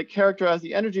and that characterize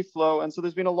the energy flow. And so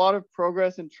there's been a lot of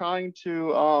progress in trying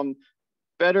to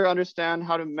better understand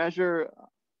how to measure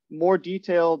more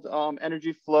detailed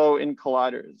energy flow in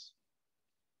colliders.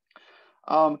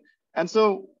 And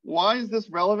so why is this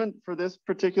relevant for this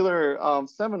particular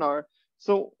seminar?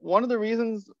 So one of the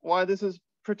reasons why this is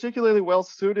particularly well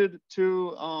suited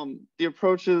to the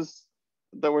approaches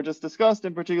that were just discussed,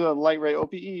 in particular light ray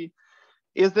OPE,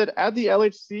 is that at the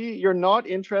LHC, you're not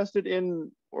interested in,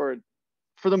 or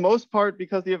for the most part,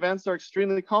 because the events are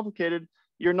extremely complicated,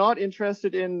 you're not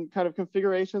interested in kind of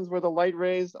configurations where the light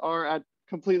rays are at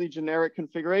completely generic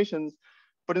configurations,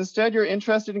 but instead you're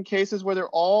interested in cases where they're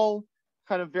all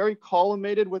kind of very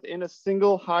collimated within a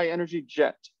single high energy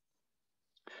jet.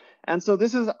 And so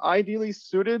this is ideally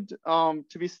suited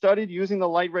to be studied using the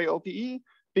light ray OPE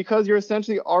because you're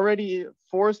essentially already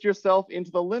forced yourself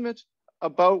into the limit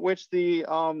about which the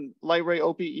light ray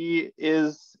OPE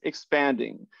is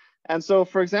expanding. And so,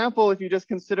 for example, if you just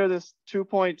consider this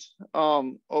 2-point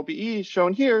OPE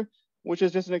shown here, which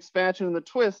is just an expansion in the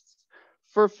twists,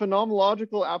 for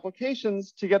phenomenological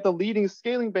applications to get the leading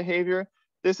scaling behavior,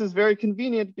 this is very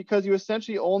convenient because you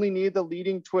essentially only need the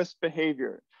leading twist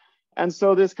behavior. And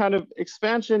so this kind of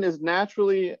expansion is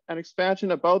naturally an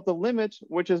expansion about the limit,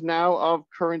 which is now of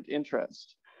current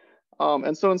interest.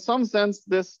 And so in some sense,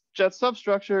 this jet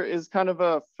substructure is kind of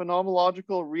a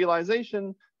phenomenological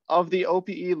realization of the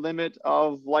OPE limit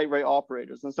of light ray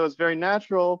operators. And so it's very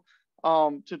natural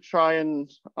to try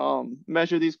and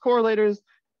measure these correlators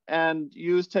and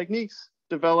use techniques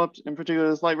developed, in particular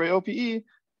this light ray OPE,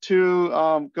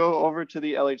 to go over to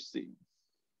the LHC.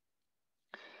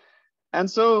 And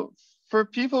so for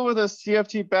people with a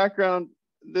CFT background,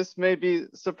 this may be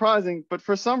surprising, but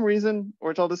for some reason,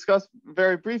 which I'll discuss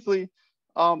very briefly,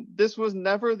 this was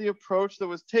never the approach that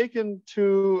was taken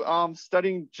to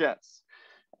studying jets.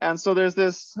 And so there's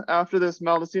this, after this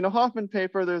Maldacena-Hoffman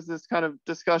paper, there's this kind of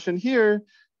discussion here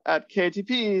at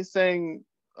KTP saying,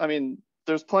 I mean,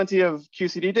 there's plenty of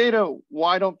QCD data.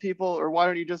 Why don't people, or why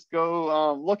don't you just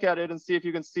go look at it and see if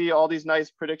you can see all these nice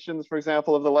predictions, for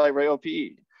example, of the light ray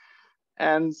OPE?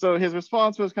 And so his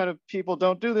response was kind of, people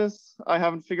don't do this. I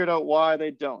haven't figured out why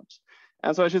they don't.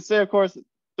 And so I should say, of course,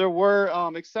 there were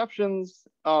exceptions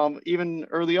even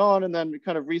early on, and then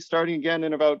kind of restarting again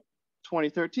in about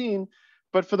 2013.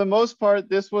 But for the most part,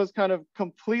 this was kind of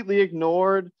completely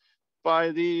ignored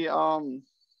by the,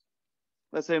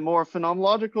 let's say, more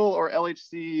phenomenological or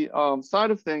LHC side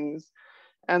of things.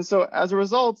 And so as a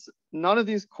result, none of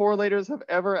these correlators have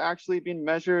ever actually been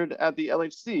measured at the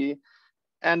LHC.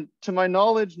 And to my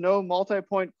knowledge, no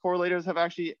multi-point correlators have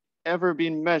actually ever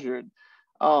been measured.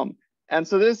 And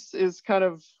so this is kind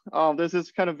of, there's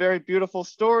this kind of very beautiful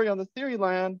story on the theory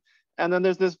land. And then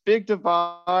there's this big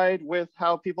divide with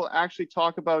how people actually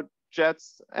talk about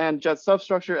jets and jet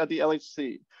substructure at the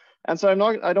LHC. And so I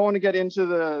don't want to get into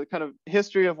the kind of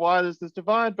history of why there's this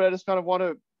divide, but I just kind of want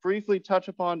to briefly touch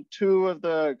upon two of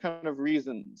the kind of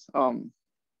reasons,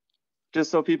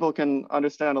 just so people can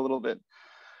understand a little bit.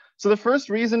 So the first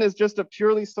reason is just a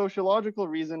purely sociological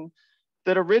reason,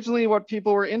 that originally what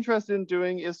people were interested in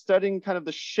doing is studying kind of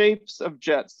the shapes of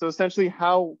jets. So essentially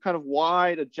how kind of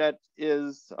wide a jet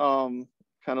is, kind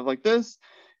of like this.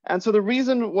 And so the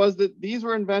reason was that these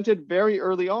were invented very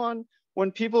early on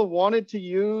when people wanted to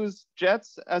use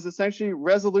jets as essentially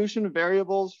resolution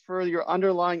variables for your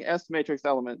underlying S matrix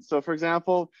elements. So for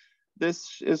example,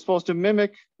 this is supposed to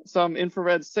mimic some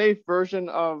infrared safe version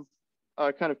of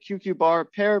a kind of QQ bar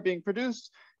pair being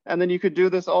produced. And then you could do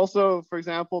this also, for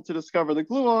example, to discover the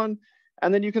gluon.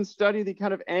 And then you can study the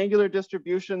kind of angular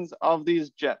distributions of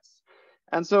these jets.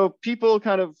 And so people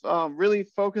kind of really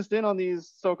focused in on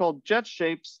these so-called jet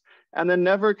shapes and then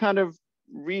never kind of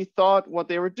rethought what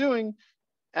they were doing.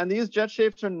 And these jet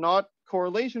shapes are not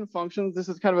correlation functions. This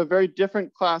is kind of a very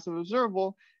different class of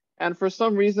observable. And for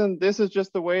some reason, this is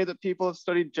just the way that people have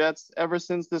studied jets ever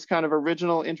since this kind of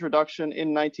original introduction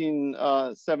in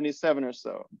 1977 or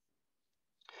so.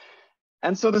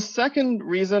 And so the second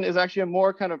reason is actually a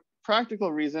more kind of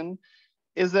practical reason,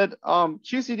 is that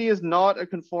QCD is not a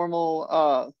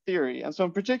conformal theory. And so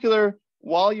in particular,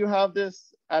 while you have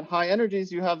this at high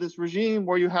energies, you have this regime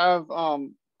where you have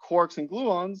quarks and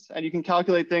gluons, and you can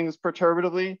calculate things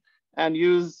perturbatively and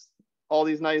use all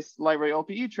these nice light ray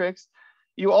OPE tricks.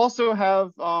 You also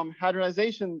have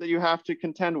hadronization that you have to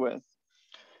contend with.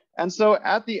 And so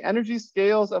at the energy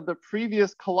scales of the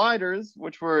previous colliders,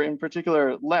 which were in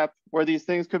particular LEP, where these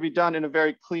things could be done in a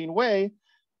very clean way,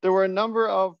 there were a number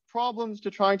of problems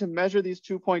to trying to measure these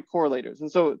 2-point correlators.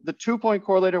 And so the 2-point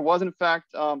correlator was in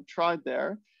fact tried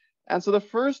there. And so the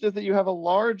first is that you have a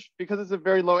large, because it's at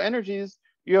very low energies,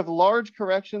 you have large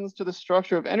corrections to the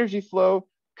structure of energy flow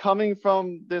coming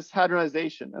from this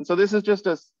hadronization. And so this is just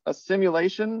a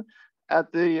simulation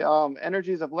at the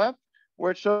energies of LEP,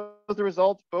 where it shows the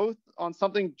result both on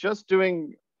something just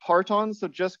doing partons, so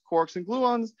just quarks and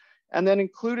gluons, and then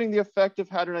including the effect of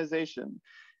hadronization.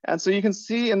 And so you can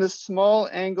see in this small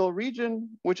angle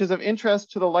region, which is of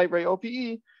interest to the light ray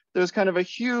OPE, there's kind of a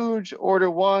huge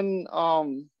order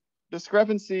 1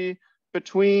 discrepancy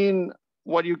between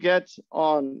what you get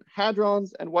on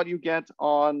hadrons and what you get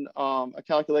on a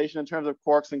calculation in terms of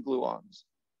quarks and gluons.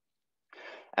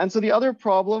 And so the other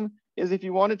problem is if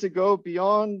you wanted to go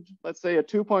beyond, let's say, a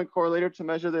 2-point correlator to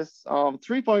measure this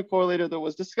 3-point correlator that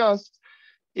was discussed,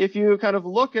 if you kind of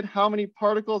look at how many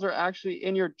particles are actually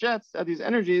in your jets at these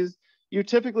energies, you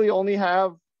typically only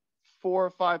have 4 or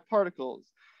 5 particles.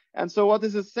 And so what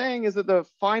this is saying is that the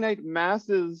finite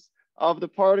masses of the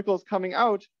particles coming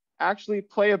out actually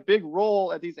play a big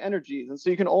role at these energies. And so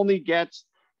you can only get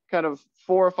kind of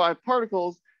 4 or 5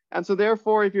 particles. And so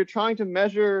therefore, if you're trying to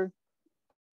measure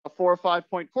a 4 or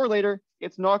 5-point correlator,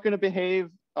 it's not going to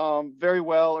behave very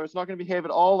well, or it's not going to behave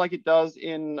at all like it does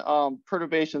in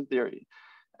perturbation theory.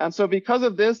 And so because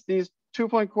of this, these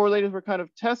 2-point correlators were kind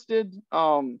of tested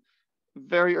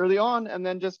very early on and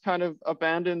then just kind of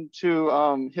abandoned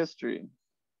to history.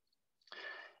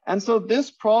 And so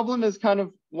this problem is kind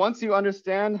of, once you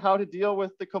understand how to deal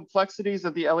with the complexities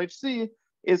of the LHC,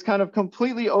 is kind of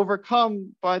completely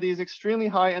overcome by these extremely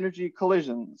high energy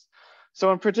collisions.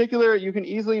 So in particular, you can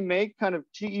easily make kind of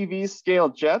TeV scale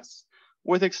jets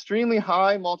with extremely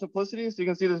high multiplicities. So you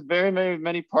can see there's very, very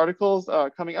many particles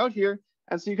coming out here.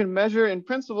 And so you can measure in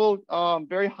principle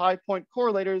very high point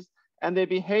correlators and they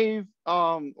behave,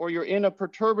 or you're in a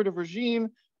perturbative regime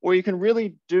where you can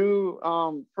really do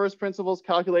first principles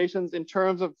calculations in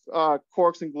terms of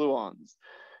quarks and gluons.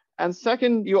 And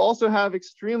second, you also have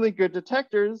extremely good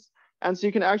detectors. And so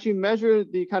you can actually measure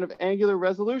the kind of angular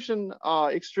resolution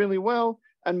extremely well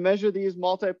and measure these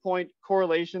multi-point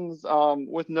correlations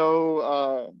with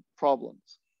no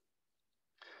problems.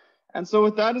 And so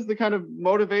with that as the kind of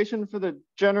motivation for the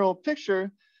general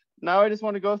picture, now I just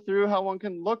want to go through how one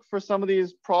can look for some of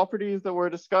these properties that were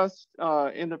discussed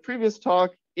in the previous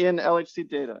talk in LHC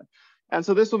data. And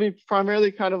so this will be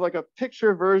primarily kind of like a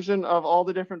picture version of all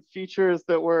the different features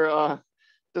that were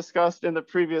discussed in the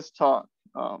previous talk.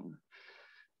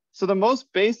 So the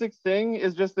most basic thing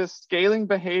is just this scaling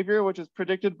behavior, which is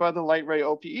predicted by the light ray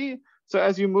OPE. So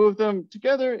as you move them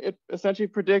together, it essentially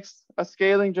predicts a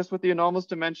scaling just with the anomalous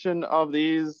dimension of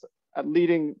these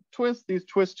leading twists, these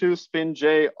twist 2 spin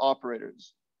J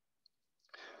operators.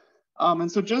 And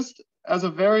so just as a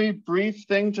very brief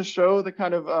thing to show the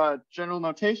kind of general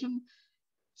notation.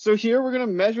 So here we're going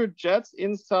to measure jets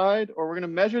inside, or we're going to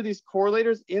measure these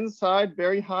correlators inside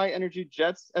very high energy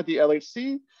jets at the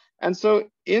LHC. And so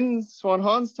in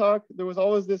Cyuan-Han's talk, there was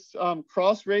always this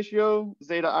cross ratio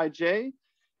zeta ij.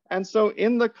 And so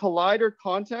in the collider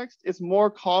context, it's more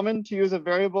common to use a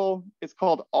variable, it's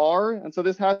called R. And so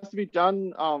this has to be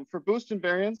done for boost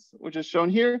invariance, which is shown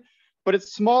here. But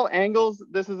it's small angles.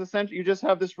 This is essentially, you just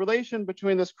have this relation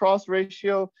between this cross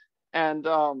ratio and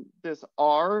this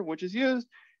R, which is used.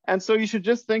 And so you should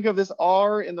just think of this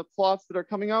R in the plots that are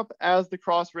coming up as the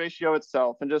cross ratio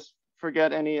itself, and just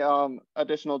forget any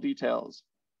additional details.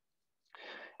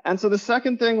 And so the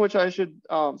second thing which I should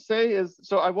say is,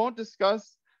 so I won't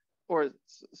discuss, or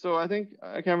so I think,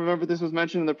 I can't remember if this was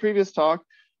mentioned in the previous talk,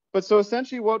 but so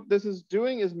essentially what this is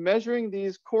doing is measuring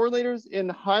these correlators in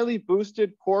highly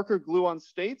boosted quark or gluon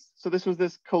states. So this was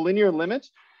this collinear limit.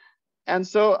 And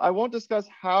so I won't discuss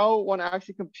how one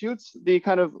actually computes the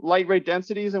kind of light ray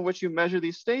densities in which you measure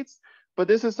these states, but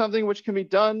this is something which can be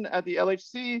done at the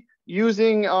LHC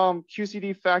using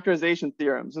QCD factorization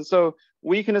theorems. And so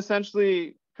we can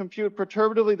essentially compute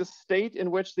perturbatively the state in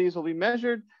which these will be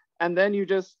measured, and then you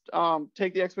just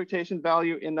take the expectation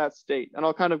value in that state. And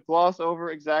I'll kind of gloss over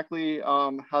exactly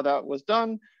how that was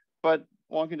done, but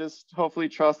one can just hopefully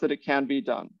trust that it can be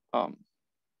done.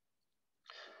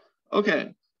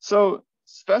 Okay, so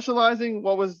specializing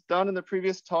what was done in the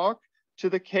previous talk to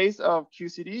the case of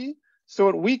QCD. So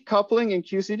at weak coupling in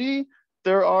QCD,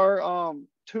 there are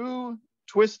two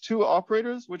twist 2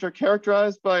 operators, which are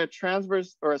characterized by a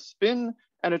transverse or a spin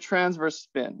and a transverse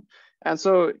spin. And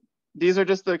so these are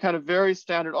just the kind of very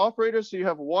standard operators. So you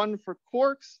have one for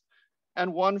quarks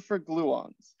and one for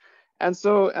gluons. And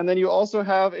so, and then you also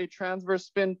have a transverse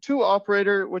spin 2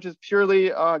 operator, which is purely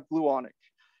gluonic.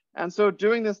 And so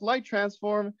doing this light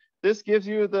transform, this gives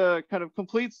you the kind of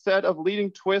complete set of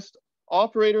leading twist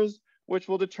operators, which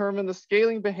will determine the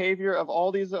scaling behavior of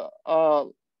all these,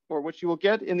 or which you will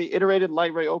get in the iterated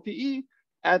light ray OPE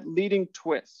at leading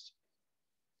twists.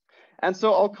 And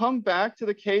so I'll come back to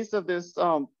the case of this,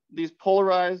 these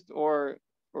polarized, or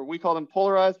we call them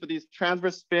polarized, but these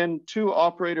transverse spin 2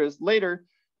 operators later.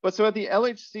 But so at the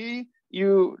LHC,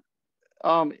 you,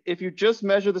 if you just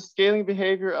measure the scaling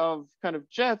behavior of kind of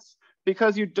jets,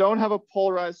 because you don't have a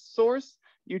polarized source,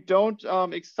 you don't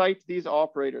excite these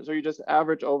operators, or you just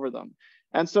average over them.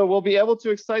 And so we'll be able to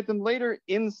excite them later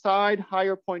inside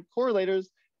higher point correlators.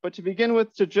 But to begin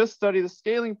with, to just study the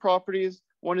scaling properties,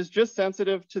 one is just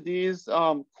sensitive to these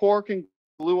quark and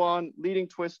gluon leading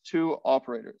twist 2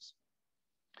 operators.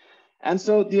 And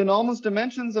so the anomalous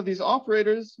dimensions of these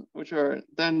operators, which are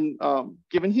then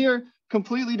given here,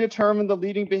 completely determine the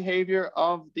leading behavior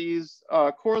of these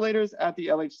correlators at the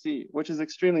LHC, which is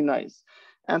extremely nice.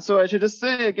 And so I should just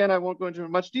say, again, I won't go into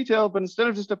much detail, but instead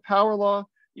of just a power law,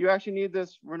 you actually need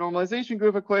this renormalization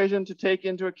group equation to take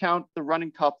into account the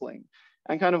running coupling.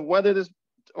 And kind of whether this,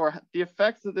 or the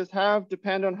effects that this have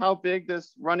depend on how big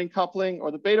this running coupling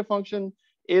or the beta function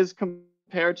is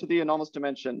compared to the anomalous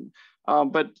dimension.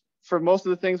 But for most of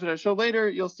the things that I show later,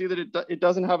 you'll see that it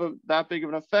doesn't have that big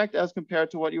of an effect as compared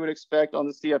to what you would expect on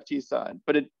the CFT side.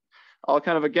 But I'll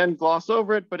kind of again gloss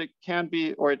over it, but it can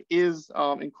be, or it is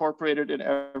incorporated in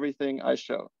everything I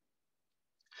show.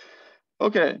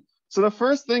 Okay, so the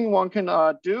first thing one can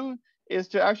do is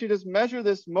to actually just measure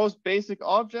this most basic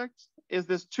object, is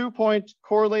this 2-point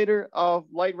correlator of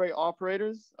light ray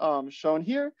operators shown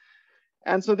here.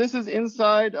 And so this is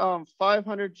inside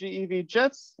 500 GeV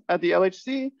jets at the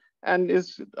LHC, and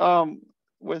is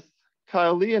with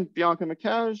Kyle Lee and Bianca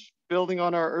McCage building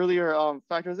on our earlier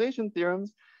factorization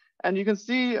theorems. And you can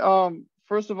see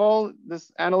first of all, this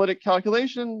analytic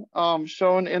calculation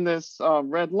shown in this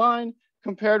red line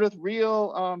compared with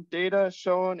real data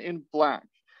shown in black.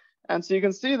 And so you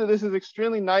can see that this is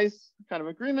extremely nice kind of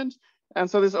agreement.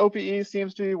 And so this OPE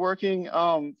seems to be working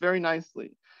very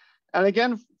nicely. And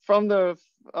again, from the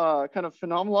kind of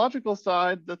phenomenological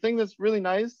side, the thing that's really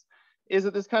nice is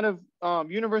that this kind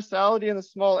of universality in the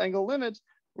small angle limit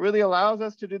really allows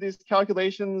us to do these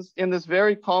calculations in this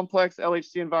very complex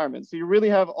LHC environment. So you really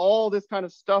have all this kind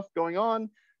of stuff going on,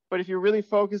 but if you really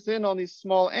focus in on these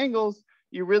small angles,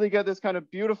 you really get this kind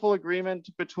of beautiful agreement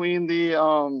between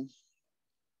the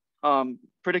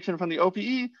prediction from the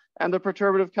OPE and the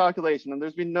perturbative calculation. And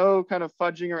there's been no kind of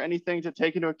fudging or anything to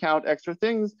take into account extra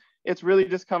things. It's really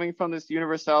just coming from this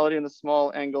universality in the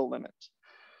small angle limit.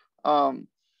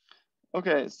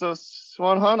 Okay, so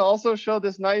Cyuan-Han also showed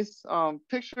this nice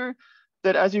picture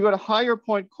that as you go to higher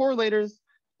point correlators,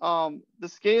 the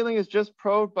scaling is just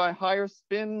probed by higher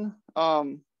spin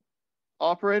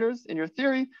operators in your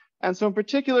theory. And so in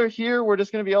particular here, we're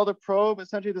just going to be able to probe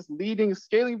essentially this leading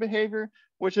scaling behavior,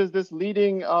 which is this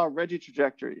leading Reggie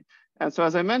trajectory. And so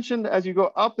as I mentioned, as you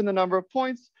go up in the number of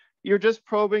points, you're just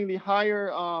probing the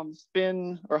higher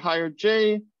spin or higher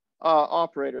J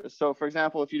operators. So for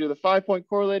example, if you do the 5-point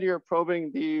correlator, you're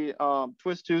probing the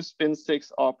twist 2 spin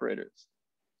 6 operators.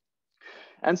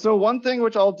 And so one thing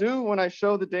which I'll do when I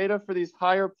show the data for these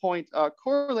higher point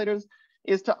correlators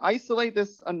is to isolate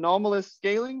this anomalous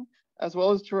scaling, as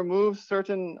well as to remove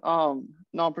certain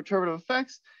non-perturbative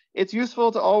effects. It's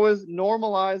useful to always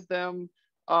normalize them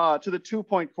to the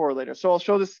 2-point correlator. So I'll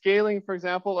show the scaling, for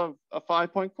example, of a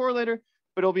 5-point correlator,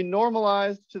 but it'll be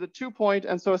normalized to the 2-point.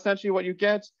 And so essentially what you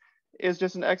get is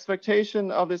just an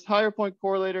expectation of this higher point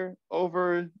correlator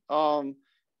over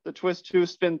the twist 2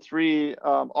 spin 3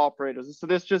 operators. And so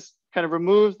this just kind of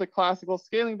removes the classical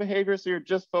scaling behavior. So you're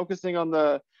just focusing on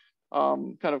the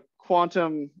kind of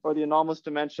quantum or the anomalous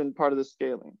dimension part of the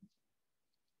scaling.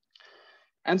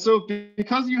 And so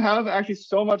because you have actually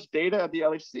so much data at the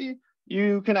LHC,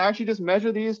 you can actually just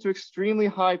measure these to extremely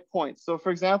high points. So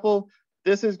for example,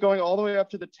 this is going all the way up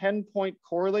to the 10-point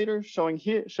correlator shown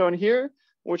here,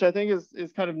 which I think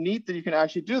is kind of neat that you can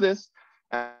actually do this.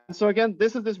 And so again,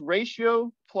 this is this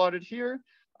ratio plotted here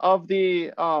of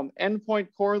the n-point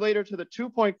correlator to the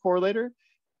 2-point correlator.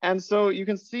 And so you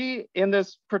can see in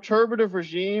this perturbative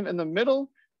regime in the middle,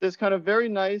 this kind of very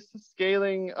nice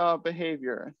scaling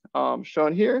behavior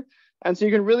shown here. And so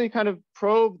you can really kind of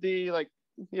probe the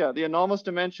the anomalous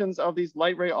dimensions of these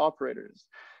light ray operators.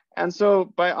 And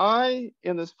so by eye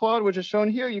in this plot, which is shown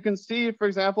here, you can see, for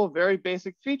example, very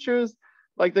basic features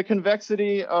like the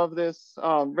convexity of this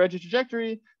Reggie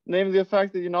trajectory, namely the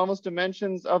fact that the anomalous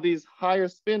dimensions of these higher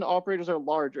spin operators are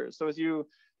larger. So as you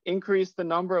increase the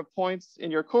number of points in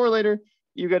your correlator,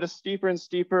 you get a steeper and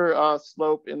steeper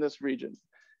slope in this region.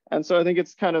 And so I think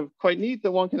it's kind of quite neat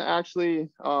that one can actually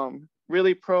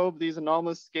really probe these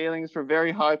anomalous scalings for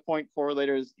very high point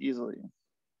correlators easily.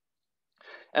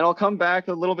 And I'll come back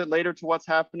a little bit later to what's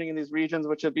happening in these regions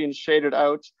which have been shaded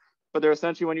out, but they're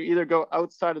essentially when you either go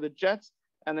outside of the jet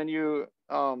and then you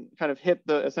kind of hit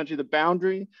essentially the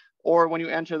boundary, or when you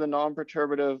enter the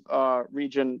non-perturbative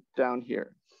region down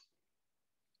here.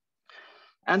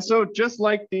 And so just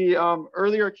like the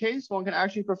earlier case, one can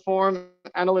actually perform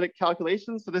analytic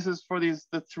calculations. So this is for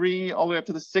the 3 all the way up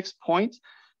to the 6-point.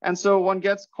 And so one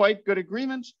gets quite good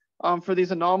agreement for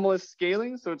these anomalous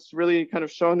scaling. So it's really kind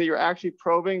of showing that you're actually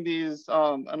probing these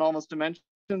anomalous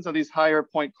dimensions of these higher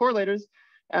point correlators.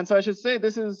 And so I should say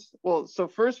this is, well, so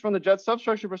first from the jet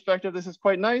substructure perspective, this is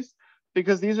quite nice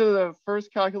because these are the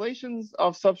first calculations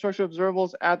of substructure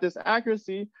observables at this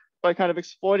accuracy by kind of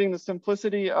exploiting the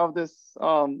simplicity of this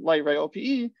light ray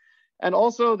OPE. And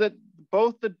also that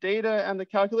both the data and the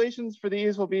calculations for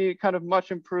these will be kind of much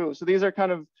improved. So these are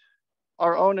kind of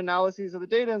our own analyses of the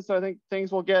data. And so I think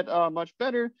things will get much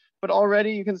better, but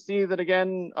already you can see that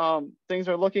again, things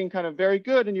are looking kind of very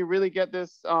good and you really get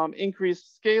this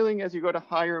increased scaling as you go to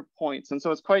higher points. And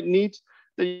so it's quite neat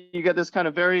that you get this kind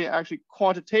of very actually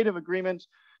quantitative agreement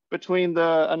between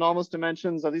the anomalous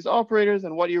dimensions of these operators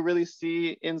and what you really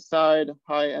see inside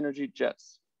high energy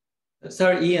jets.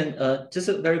 Sorry, Ian, just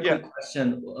a very quick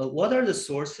question. What are the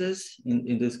sources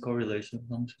in this correlation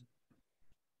function?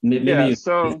 Maybe you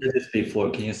said this before.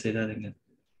 Can you say that again?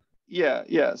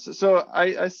 Yeah. So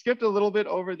I skipped a little bit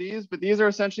over these, but these are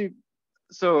essentially,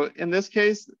 so in this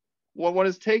case, what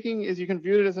is taking is you can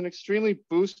view it as an extremely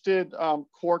boosted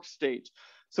quark state.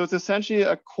 So it's essentially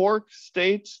a quark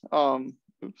state,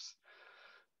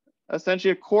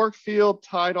 essentially a quark field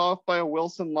tied off by a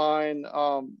Wilson line,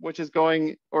 which is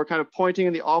going or kind of pointing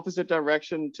in the opposite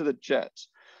direction to the jet.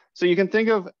 So you can think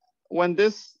of when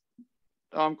this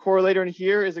correlator in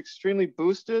here is extremely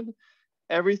boosted,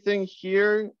 everything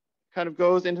here kind of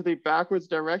goes into the backwards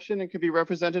direction and can be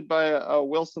represented by a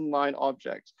Wilson line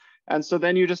object. And so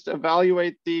then you just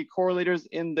evaluate the correlators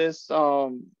in this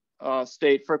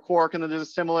state for a quark, and then there's a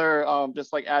similar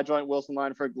just like adjoint Wilson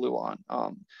line for a gluon.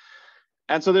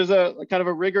 And so there's a kind of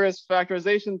a rigorous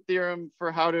factorization theorem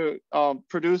for how to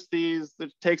produce these that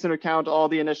takes into account all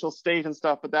the initial state and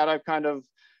stuff, but that I've kind of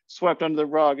swept under the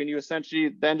rug, and you essentially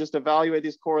then just evaluate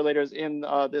these correlators in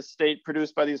this state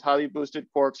produced by these highly boosted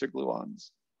quarks or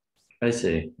gluons. I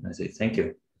see. Thank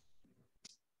you.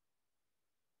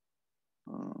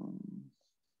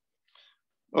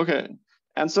 Okay,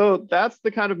 and so that's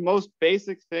the kind of most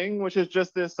basic thing, which is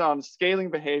just this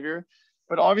scaling behavior.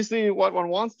 But obviously what one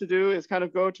wants to do is kind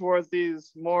of go towards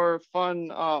these more fun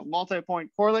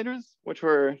multi-point correlators, which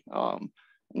were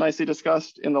nicely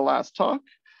discussed in the last talk.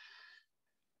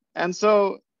 And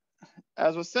so,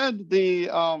 as was said, the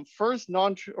first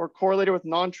correlator with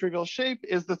non-trivial shape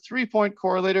is the 3-point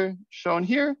correlator shown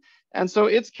here. And so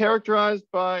it's characterized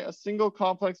by a single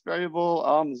complex variable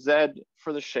Z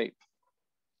for the shape.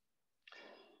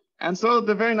 And so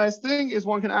the very nice thing is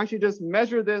one can actually just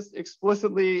measure this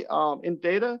explicitly in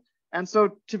data. And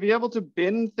so to be able to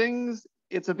bin things,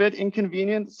 it's a bit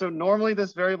inconvenient. So normally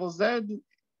this variable Z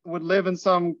would live in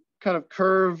some kind of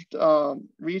curved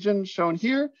region shown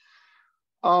here.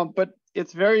 But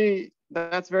that's very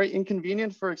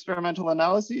inconvenient for experimental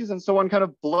analyses. And so one kind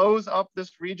of blows up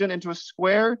this region into a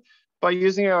square by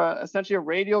using essentially a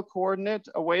radial coordinate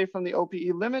away from the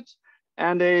OPE limit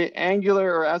and a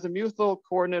angular or azimuthal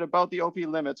coordinate about the OPE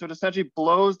limit. So it essentially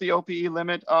blows the OPE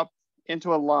limit up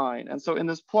into a line. And so in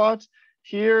this plot,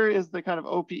 here is the kind of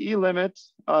OPE limit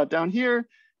down here.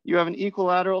 You have an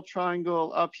equilateral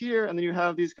triangle up here, and then you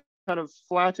have these kind of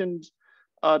flattened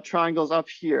triangles up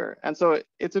here. And so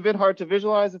it's a bit hard to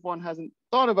visualize if one hasn't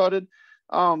thought about it.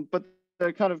 But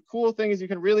the kind of cool thing is you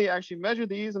can really actually measure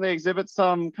these, and they exhibit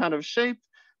some kind of shape,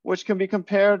 which can be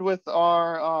compared with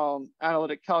our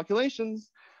analytic calculations.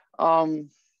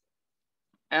 And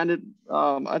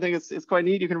I think it's quite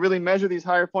neat. You can really measure these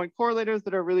higher point correlators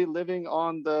that are really living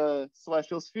on the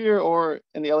celestial sphere, or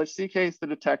in the LHC case, the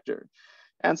detector.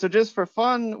 And so just for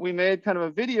fun, we made kind of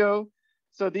a video.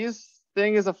 So this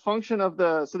thing is a function of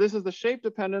so this is the shape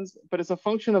dependence, but it's a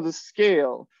function of the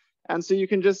scale. And so you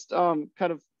can just kind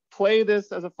of play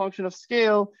this as a function of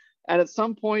scale. And at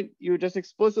some point, you just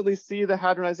explicitly see the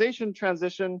hadronization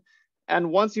transition.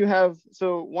 And when you have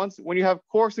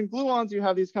quarks and gluons, you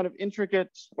have these kind of intricate,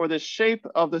 or this shape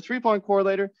of the 3-point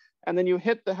correlator, and then you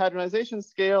hit the hadronization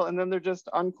scale, and then they're just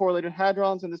uncorrelated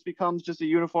hadrons, and this becomes just a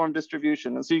uniform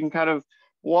distribution. And so you can kind of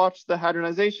watch the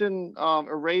hadronization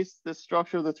erase the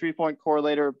structure of the 3-point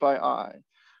correlator by eye,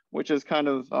 which is kind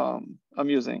of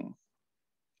amusing.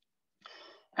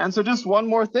 And so just one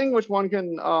more thing which one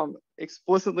can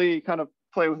explicitly kind of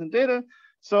play with in data.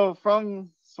 So from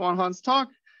Cyuan-Han's talk,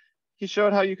 he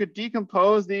showed how you could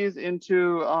decompose these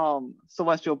into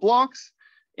celestial blocks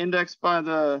indexed by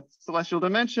the celestial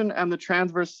dimension and the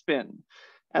transverse spin.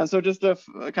 And so just a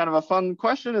kind of a fun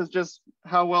question is just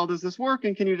how well does this work?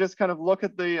 And can you just kind of look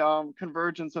at the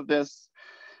convergence of this?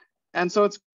 And so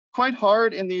it's quite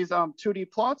hard in these 2D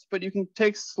plots, but you can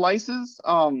take slices,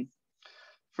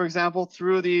 for example,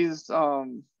 through these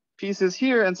pieces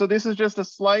here. And so this is just a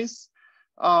slice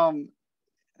at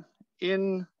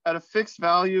a fixed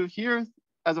value here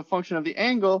as a function of the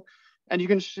angle. And you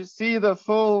can see the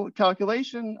full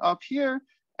calculation up here,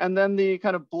 and then the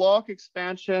kind of block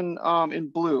expansion in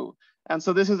blue. And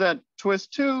so this is at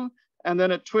twist 2, and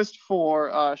then at twist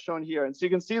 4 shown here. And so you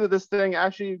can see that this thing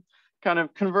actually kind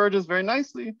of converges very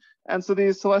nicely. And so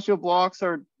these celestial blocks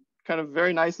are kind of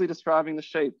very nicely describing the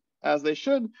shape as they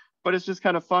should, but it's just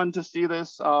kind of fun to see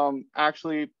this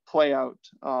actually play out.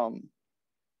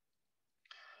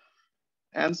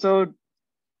 And so,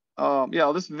 yeah,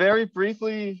 I'll just very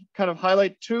briefly kind of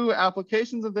highlight 2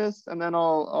 applications of this, and then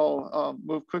I'll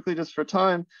move quickly just for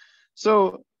time.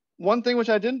 So one thing which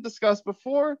I didn't discuss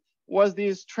before was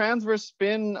these transverse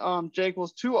spin J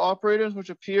 = 2 operators, which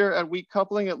appear at weak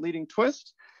coupling at leading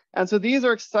twist. And so these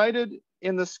are excited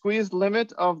in the squeezed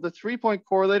limit of the 3-point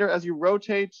correlator as you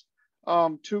rotate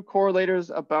 2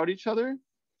 correlators about each other.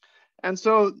 And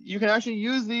so you can actually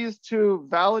use these to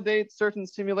validate certain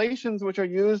simulations which are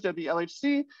used at the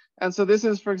LHC. And so this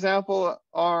is, for example,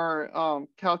 our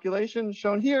calculation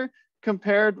shown here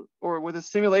compared with a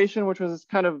simulation which was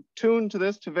kind of tuned to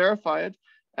this to verify it.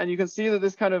 And you can see that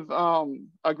this kind of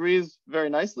agrees very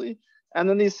nicely. And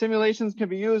then these simulations can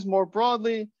be used more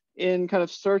broadly in kind of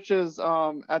searches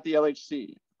at the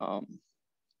LHC.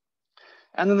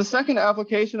 And then the second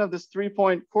application of this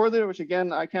 3-point correlator, which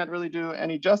again, I can't really do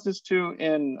any justice to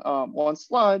in one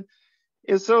slide,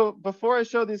 is so before I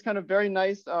show these kind of very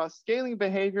nice scaling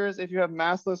behaviors if you have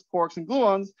massless quarks and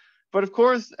gluons, but of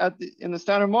course, in the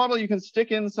standard model, you can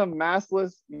stick in some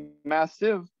massless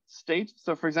massive state.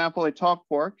 So for example, a top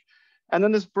quark, and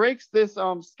then this breaks this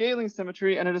scaling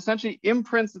symmetry, and it essentially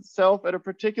imprints itself at a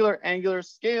particular angular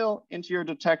scale into your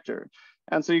detector.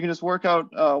 And so you can just work out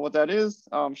what that is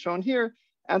shown here.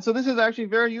 And so this is actually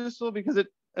very useful because it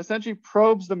essentially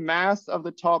probes the mass of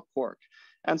the top quark.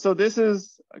 And so this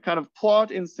is a kind of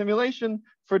plot in simulation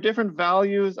for different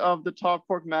values of the top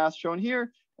quark mass shown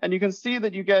here. And you can see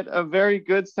that you get a very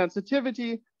good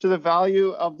sensitivity to the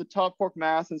value of the top quark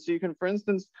mass. And so you can, for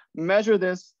instance, measure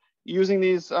this using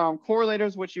these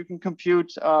correlators, which you can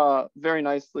compute very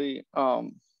nicely.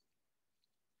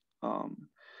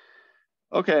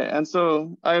 Okay, and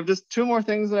so I have just two more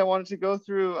things that I wanted to go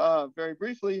through very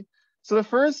briefly. So the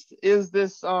first is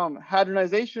this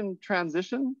hadronization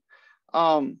transition.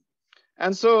 And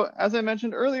so, as I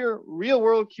mentioned earlier,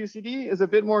 real-world QCD is a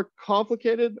bit more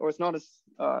complicated, or it's not as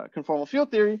conformal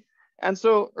field theory. And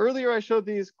so earlier I showed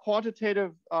these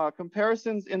quantitative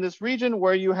comparisons in this region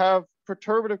where you have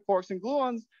perturbative quarks and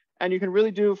gluons, and you can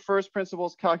really do first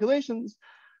principles calculations.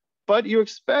 But you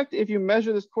expect, if you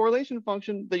measure this correlation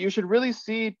function, that you should really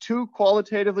see two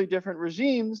qualitatively different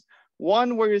regimes.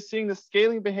 One where you're seeing the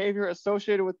scaling behavior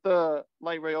associated with the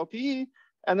light ray OPE,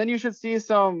 and then you should see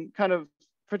some kind of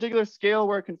particular scale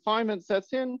where confinement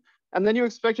sets in, and then you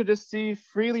expect to just see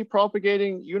freely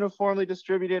propagating, uniformly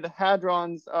distributed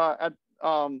hadrons at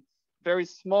very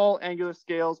small angular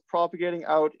scales propagating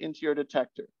out into your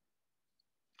detector.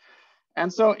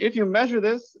 And so if you measure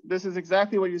this, this is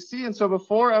exactly what you see. And so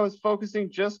before I was focusing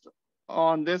just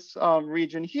on this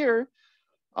region here,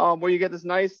 where you get this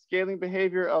nice scaling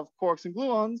behavior of quarks and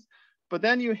gluons, but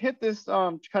then you hit this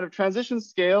kind of transition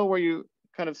scale where you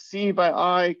kind of see by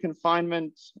eye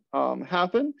confinement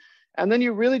happen. And then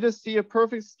you really just see a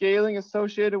perfect scaling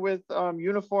associated with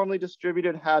uniformly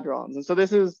distributed hadrons. And so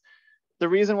this is the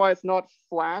reason why it's not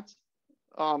flat,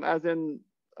 as in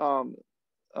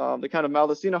the kind of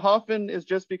Maldacena-Hoffman, is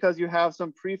just because you have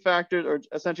some prefactored or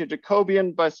essentially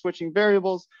Jacobian by switching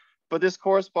variables, but this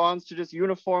corresponds to just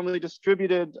uniformly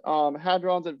distributed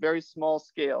hadrons at very small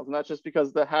scales. And that's just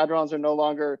because the hadrons are no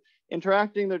longer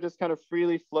interacting, they're just kind of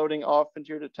freely floating off into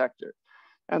your detector.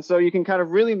 And so you can kind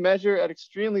of really measure at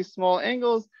extremely small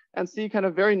angles and see kind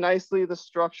of very nicely the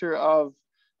structure of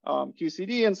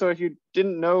QCD. And so if you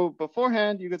didn't know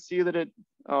beforehand, you could see that it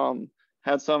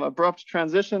had some abrupt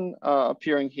transition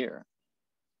appearing here.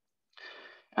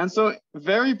 And so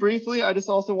very briefly, I just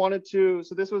also wanted to,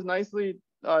 so this was nicely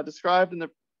described in the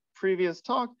previous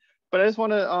talk, but I just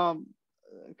want to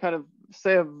kind of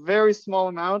say a very small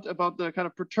amount about the kind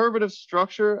of perturbative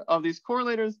structure of these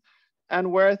correlators, and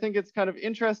where I think it's kind of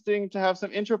interesting to have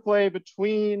some interplay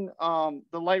between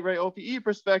the light ray OPE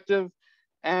perspective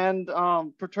and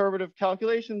perturbative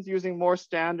calculations using more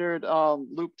standard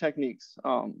loop techniques.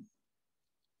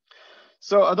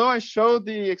 So although I showed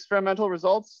the experimental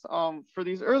results for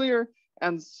these earlier,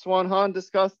 and Cyuan-Han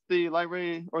discussed the light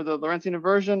ray or the Lorentzian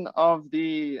inversion of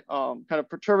the kind of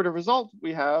perturbative result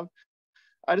we have,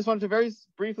 I just wanted to very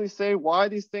briefly say why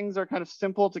these things are kind of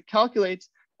simple to calculate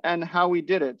and how we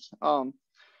did it.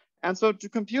 And so to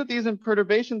compute these in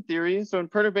perturbation theory, so in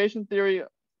perturbation theory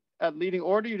at leading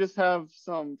order, you just have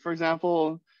some, for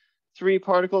example, 3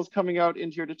 particles coming out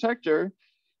into your detector.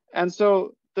 And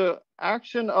so the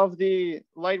action of the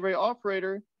light ray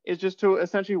operator is just to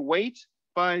essentially weight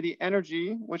by the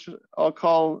energy, which I'll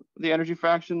call the energy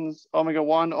fractions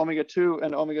omega-1, omega-2,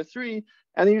 and omega-3.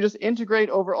 And then you just integrate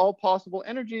over all possible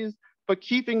energies, but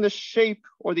keeping the shape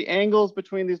or the angles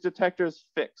between these detectors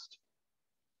fixed.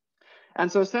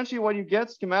 And so essentially what you get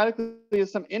schematically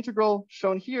is some integral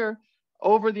shown here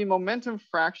over the momentum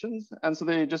fractions. And so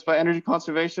they just by energy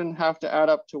conservation have to add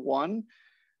up to 1.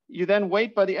 You then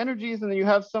weight by the energies, and then you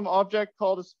have some object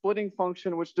called a splitting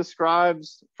function, which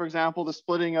describes, for example, the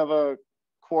splitting of a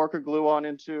quark or gluon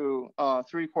into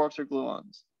 3 quarks or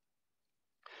gluons.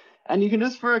 And you can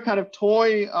just, for a kind of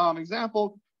toy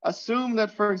example, assume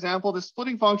that, for example, the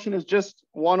splitting function is just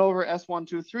 1 over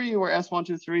S123, where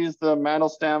S123 is the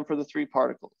Mandelstam for the 3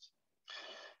 particles.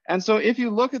 And so if you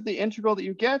look at the integral that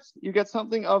you get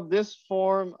something of this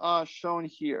form shown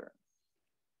here.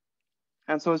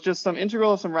 And so it's just some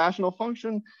integral of some rational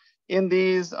function in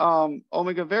these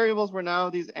omega variables, where now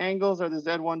these angles are the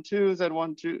Z12,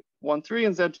 Z13,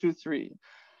 and Z23.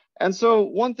 And so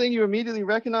one thing you immediately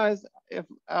recognize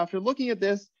after looking at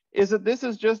this is that this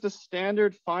is just a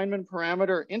standard Feynman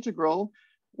parameter integral,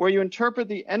 where you interpret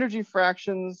the energy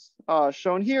fractions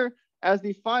shown here as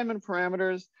the Feynman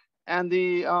parameters, and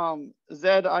the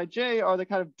Zij are the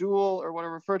kind of dual, or what I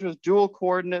refer to as dual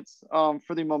coordinates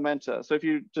for the momenta. So if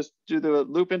you just do the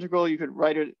loop integral, you could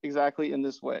write it exactly in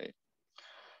this way.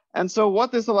 And so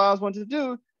what this allows one to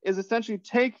do is essentially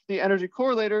take the energy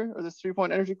correlator, or this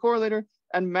 3-point energy correlator,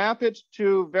 and map it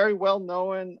to very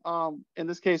well-known, in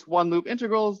this case, one loop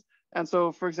integrals. And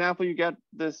so, for example, you get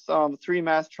this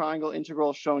 3-mass triangle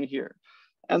integral shown here.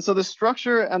 And so the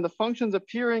structure and the functions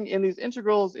appearing in these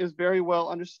integrals is very well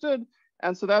understood.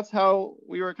 And so that's how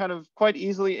we were kind of quite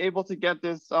easily able to get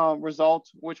this result,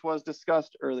 which was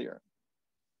discussed earlier.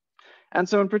 And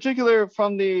so in particular,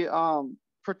 from the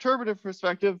perturbative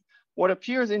perspective, what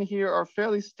appears in here are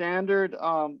fairly standard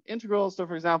integrals. So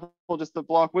for example, just the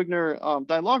Bloch-Wigner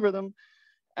dilogarithm.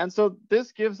 And so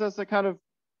this gives us a kind of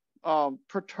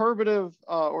perturbative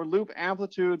or loop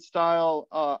amplitude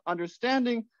style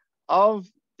understanding of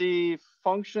the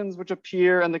functions which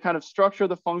appear and the kind of structure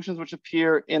of the functions which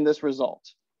appear in this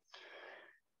result.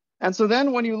 And so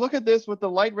then when you look at this with the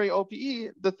light ray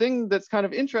OPE, the thing that's kind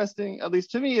of interesting, at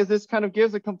least to me, is this kind of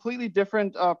gives a completely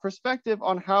different perspective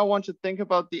on how one should think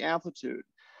about the amplitude.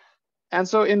 And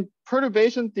so in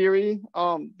perturbation theory,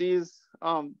 these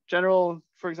general,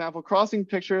 for example, crossing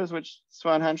pictures, which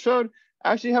Cyuan-Han showed,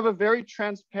 actually have a very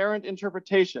transparent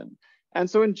interpretation. And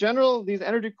so in general, these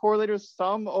energy correlators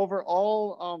sum over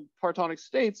all partonic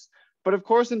states. But of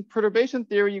course, in perturbation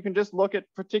theory, you can just look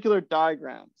at particular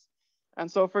diagrams.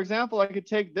 And so, for example, I could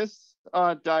take this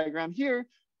diagram here,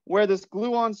 where this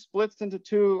gluon splits into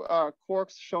two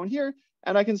quarks shown here,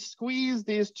 and I can squeeze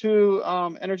these two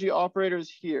energy operators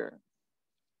here.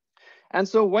 And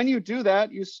so when you do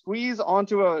that, you squeeze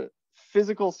onto a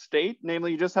physical state,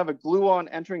 namely you just have a gluon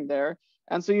entering there.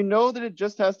 And so you know that it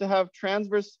just has to have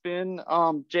transverse spin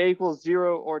j equals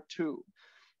 0 or 2.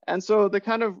 And so the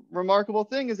kind of remarkable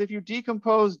thing is if you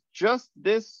decompose just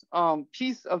this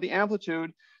piece of the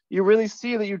amplitude, you really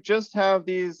see that you just have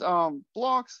these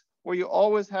blocks where you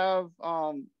always have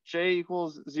j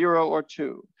equals 0 or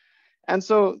 2. And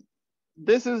so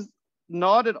this is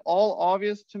not at all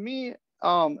obvious to me,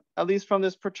 at least from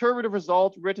this perturbative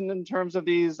result written in terms of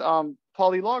these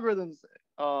polylogarithms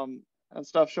and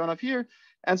stuff shown up here.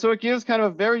 And so it gives kind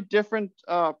of a very different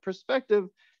perspective.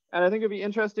 And I think it'd be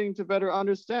interesting to better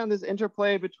understand this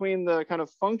interplay between the kind of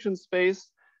function space,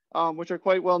 which are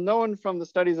quite well known from the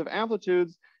studies of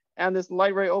amplitudes, and this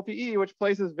light ray OPE, which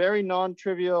places very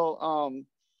non-trivial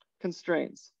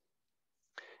constraints.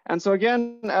 And so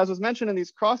again, as was mentioned in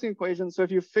these crossing equations, so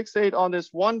if you fixate on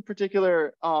this one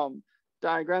particular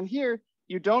diagram here,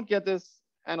 you don't get this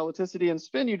analyticity and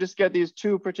spin, you just get these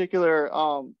two particular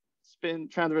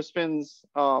transverse spins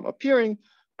appearing.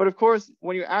 But of course,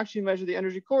 when you actually measure the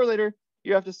energy correlator,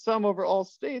 you have to sum over all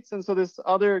states. And so this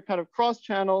other kind of cross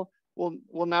channel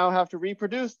will now have to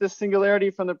reproduce this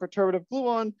singularity from the perturbative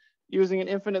gluon using an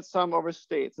infinite sum over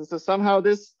states. And so somehow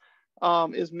this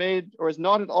is made or is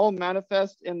not at all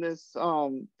manifest in this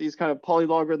these kind of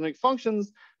polylogarithmic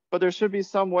functions, but there should be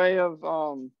some way of,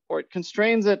 or it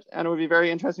constrains it, and it would be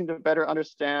very interesting to better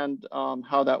understand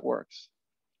how that works.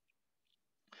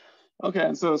 Okay,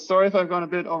 and so sorry if I've gone a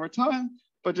bit over time,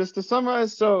 but just to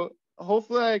summarize, so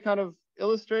hopefully I kind of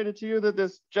illustrated to you that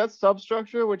this jet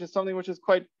substructure, which is something which is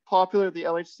quite popular at the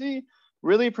LHC,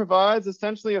 really provides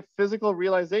essentially a physical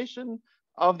realization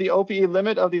of the OPE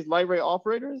limit of these light ray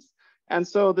operators. And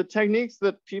so the techniques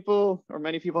that people, or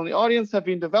many people in the audience, have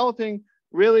been developing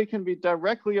really can be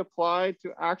directly applied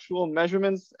to actual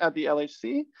measurements at the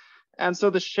LHC. And so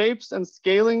the shapes and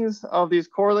scalings of these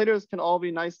correlators can all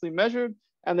be nicely measured,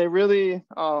 and they really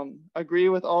agree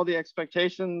with all the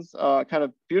expectations kind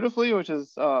of beautifully, which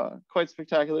is quite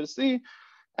spectacular to see.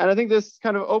 And I think this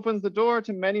kind of opens the door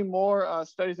to many more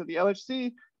studies at the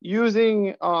LHC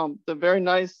using the very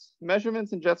nice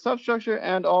measurements in jet substructure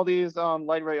and all these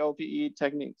light ray OPE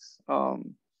techniques.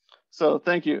 So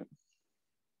thank you.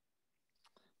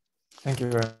 Thank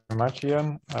you very much,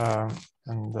 Ian.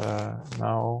 And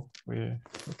now we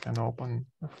can open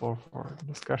the floor for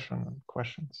discussion and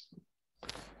questions.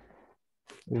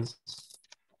 Please.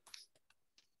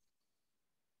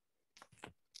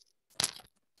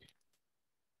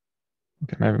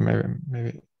 Okay,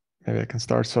 maybe I can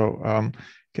start. So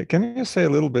can you say a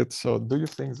little bit, so do you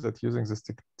think that using this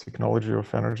technology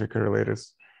of energy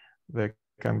correlators, there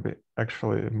can be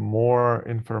actually more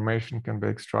information can be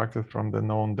extracted from the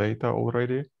known data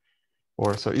already?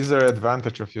 Or so is there an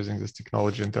advantage of using this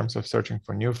technology in terms of searching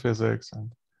for new physics?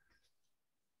 And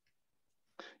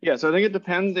yeah, so I think it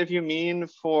depends if you mean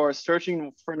for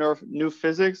searching for new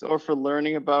physics or for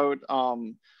learning about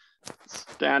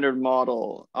standard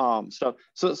model stuff.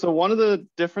 So one of the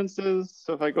differences,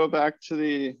 so if I go back to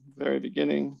the very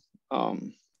beginning,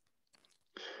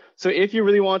 so if you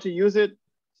really want to use it,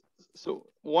 so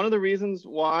one of the reasons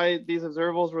why these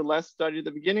observables were less studied at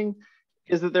the beginning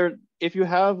is that if you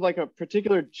have like a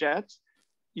particular jet,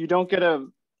 you don't get a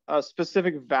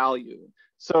specific value.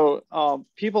 So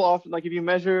people often, like if you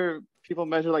measure, people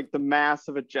measure like the mass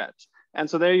of a jet. And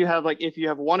so there you have like, if you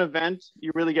have one event,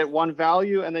 you really get one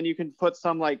value, and then you can put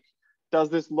some like, does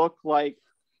this look like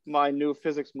my new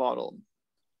physics model?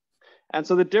 And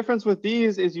so the difference with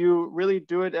these is you really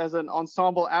do it as an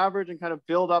ensemble average and kind of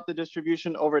build up the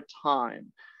distribution over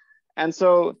time. And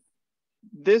so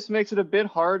this makes it a bit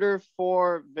harder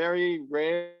for very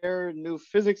rare new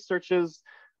physics searches.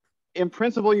 In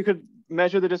principle, you could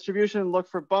measure the distribution and look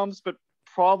for bumps, but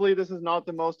probably this is not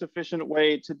the most efficient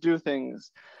way to do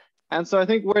things. And so I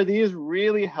think where these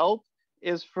really help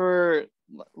is for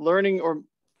learning or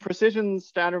precision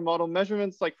standard model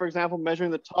measurements, like for example,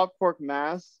 measuring the top quark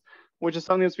mass, which is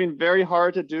something that's been very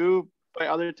hard to do by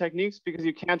other techniques because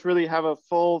you can't really have a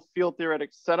full field theoretic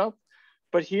setup.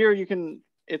 But here you can,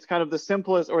 it's kind of the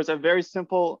simplest, or it's a very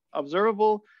simple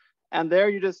observable. And there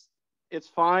you just, it's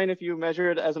fine if you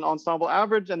measure it as an ensemble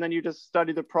average, and then you just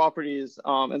study the properties.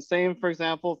 And same, for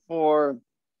example, for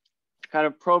kind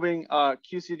of probing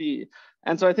QCD.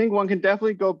 And so I think one can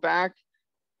definitely go back,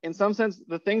 in some sense,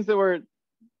 the things that were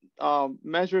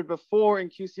measured before in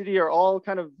QCD are all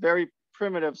kind of very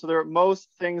primitive. So there are most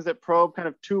things that probe kind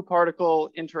of two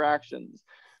particle interactions.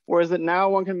 Whereas that now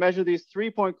one can measure these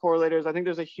 3-point correlators. I think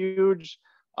there's a huge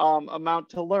amount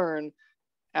to learn.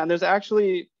 And there's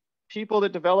actually people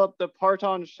that develop the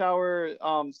parton shower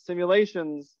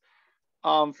simulations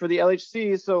for the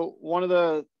LHC. So one of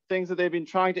the things that they've been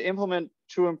trying to implement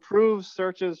to improve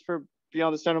searches for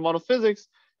beyond the standard model physics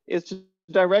is to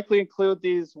directly include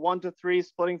these 1 to 3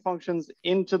 splitting functions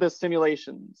into the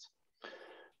simulations.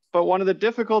 But one of the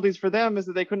difficulties for them is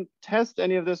that they couldn't test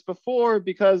any of this before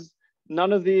because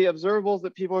none of the observables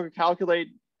that people could calculate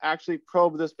actually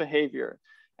probe this behavior.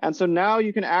 And so now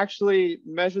you can actually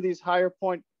measure these higher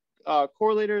point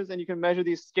correlators, and you can measure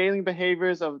these scaling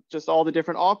behaviors of just all the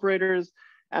different operators.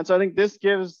 And so I think this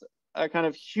gives a kind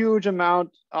of huge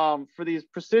amount for these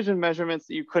precision measurements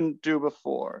that you couldn't do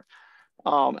before.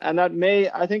 And that may,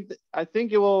 I think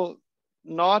it will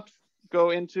not go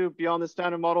into beyond the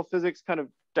standard model physics kind of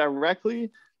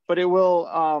directly, but it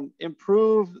will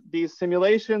improve these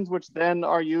simulations, which then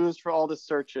are used for all the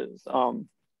searches.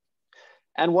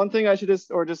 And one thing I should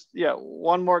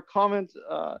one more comment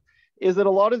is that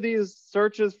a lot of these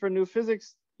searches for new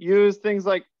physics use things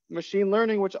like machine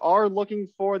learning, which are looking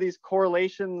for these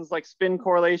correlations, like spin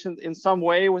correlations in some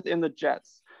way within the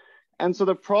jets. And so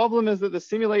the problem is that the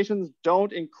simulations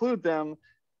don't include them,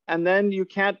 and then you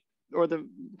can't, or the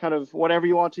kind of whatever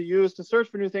you want to use to search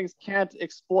for new things can't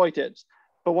exploit it.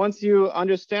 But once you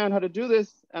understand how to do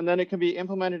this, and then it can be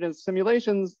implemented in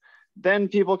simulations, then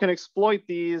people can exploit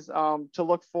these to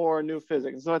look for new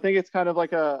physics. So I think it's kind of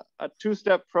like a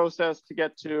two-step process to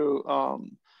get to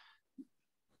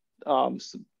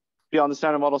beyond the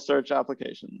standard model search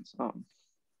applications.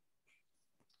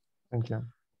 Thank you.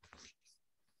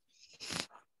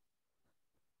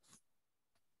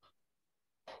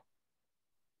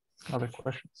 Other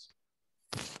questions?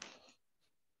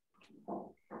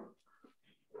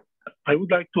 I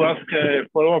would like to ask a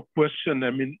follow-up question.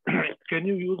 I mean, can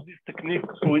you use this technique,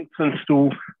 for instance, to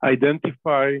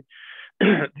identify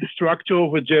the structure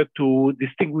of a jet to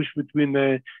distinguish between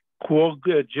a quark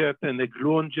jet and a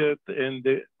gluon jet and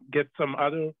get some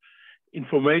other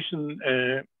information?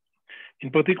 In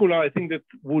particular, I think that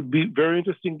would be very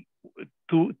interesting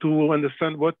to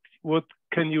understand what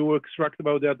can you extract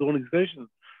about the hadronization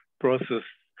process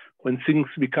when things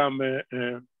become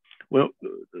well,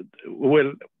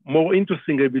 more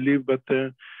interesting, I believe, but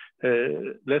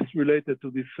less related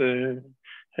to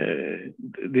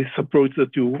this approach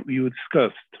that you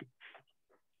discussed.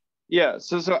 Yeah,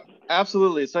 so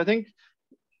absolutely. So I think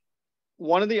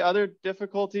one of the other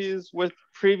difficulties with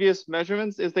previous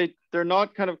measurements is they're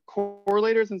not kind of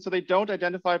correlators, and so they don't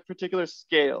identify particular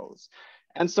scales.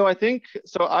 And so I think,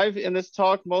 so I've in this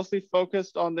talk mostly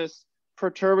focused on this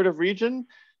perturbative region,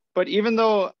 but even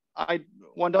though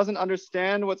one doesn't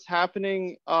understand what's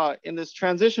happening in this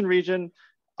transition region,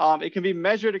 it can be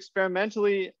measured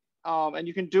experimentally, and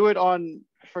you can do it on,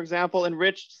 for example,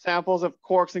 enriched samples of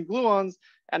quarks and gluons,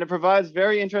 and it provides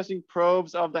very interesting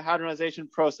probes of the hadronization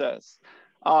process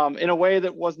in a way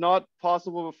that was not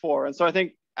possible before. And so I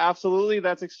think absolutely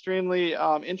that's extremely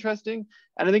interesting.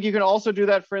 And I think you can also do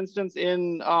that, for instance,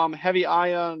 in heavy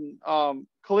ion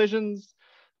collisions.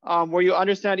 where you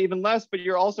understand even less, but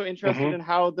you're also interested in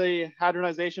how the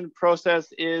hadronization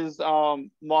process is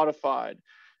modified.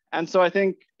 And so I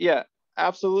think, yeah,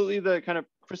 absolutely the kind of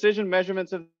precision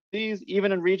measurements of these,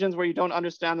 even in regions where you don't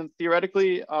understand them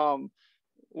theoretically,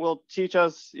 will teach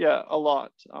us, yeah, a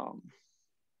lot.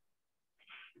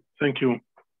 Thank you.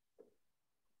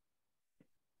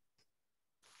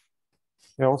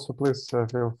 Yeah, also please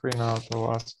feel free now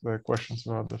to ask the questions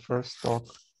about the first talk,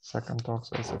 second talks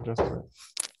I suggested.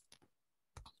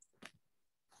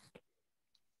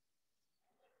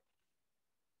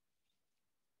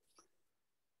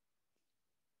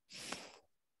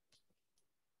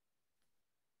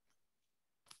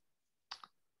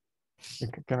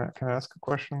 Can I ask a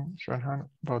question, Cyuan-Han,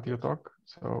 about your talk?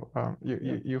 So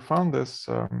you found this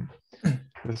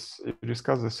you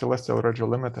discussed the celestial radio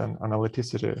limit and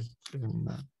analyticity in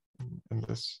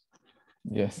this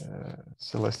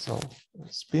celestial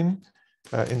spin.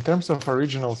 In terms of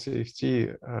original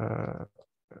CFT,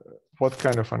 what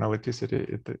kind of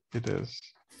analyticity it is?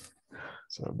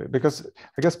 So, because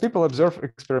I guess people observe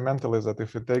experimentally that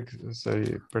if you take,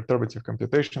 say, perturbative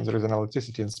computations, there is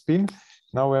analyticity in spin.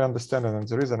 Now we understand that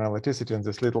there is analyticity in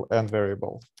this little n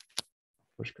variable,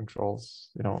 which controls,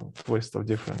 twist of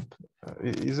different.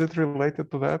 Is it related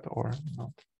to that or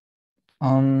not?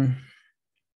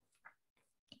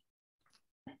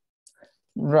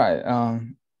 Right.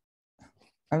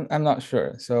 I'm not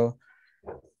sure. So,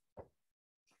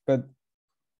 but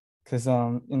because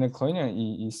in the collinear,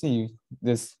 you see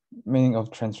this meaning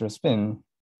of transfer spin.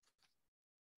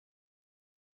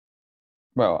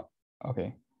 Well,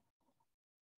 okay.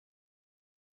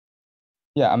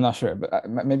 Yeah, I'm not sure, but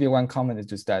maybe one comment is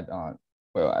just that,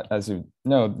 well, as you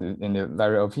know, in the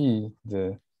Larry OP,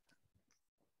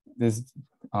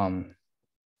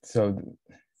 so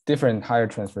different higher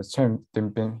transfer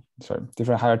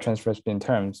different higher transfer spin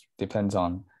terms depends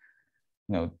on,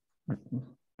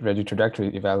 radio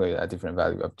trajectory evaluated at different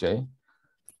value of J.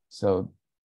 So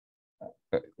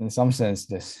in some sense,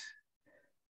 this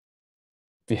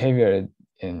behavior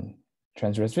in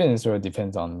transfer spin sort of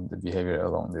depends on the behavior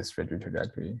along this radio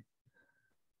trajectory.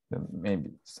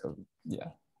 Maybe, so yeah.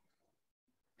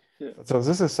 So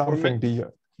this is something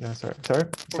sorry.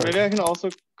 Maybe I can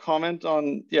also comment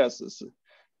on, yes.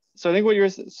 So I think what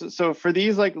so for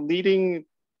these like leading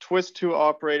twist 2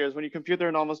 operators, when you compute their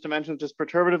anomalous dimensions just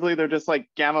perturbatively, they're just like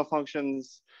gamma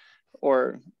functions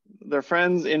or their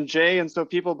friends in J. And so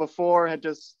people before had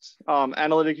just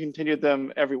analytically continued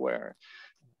them everywhere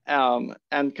and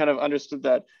kind of understood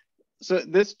that. So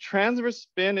this transverse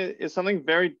spin is something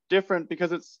very different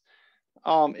because it's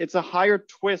a higher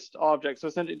twist object. So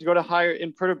essentially to go to higher,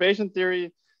 in perturbation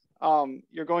theory,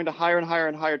 you're going to higher and higher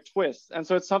and higher twists. And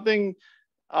so it's something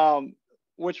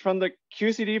which from the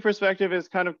QCD perspective is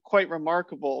kind of quite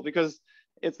remarkable because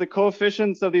it's the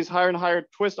coefficients of these higher and higher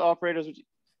twist operators which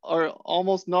are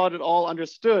almost not at all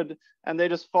understood, and they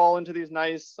just fall into these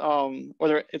nice,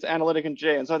 it's analytic in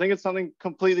J. And so I think it's something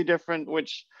completely different,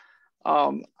 which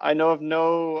I know of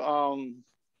no,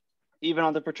 even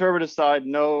on the perturbative side,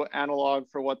 no analog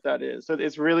for what that is. So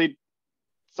it's really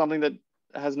something that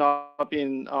has not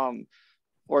been,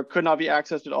 or could not be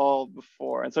accessed at all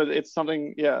before. And so it's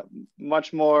something, yeah,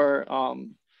 much more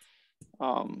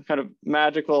kind of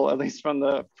magical, at least from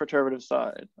the perturbative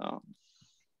side.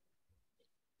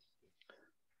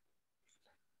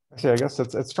 I guess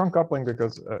it's strong coupling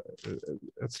because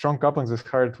it's strong coupling this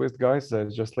higher twist guys that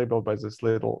is just labeled by this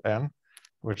little n,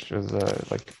 which is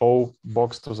like O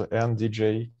box to the n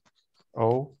dj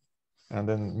O. And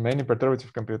then many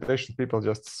perturbative computation people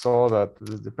just saw that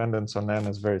the dependence on n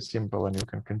is very simple and you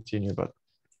can continue, but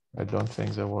I don't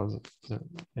think there was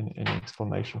any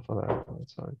explanation for that.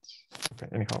 So it's okay.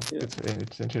 Anyhow,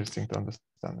 it's interesting to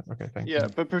understand it. Okay, thank you. Yeah,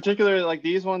 but particularly like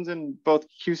these ones in both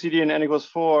QCD and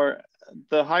n=4,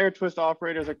 the higher twist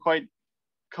operators are quite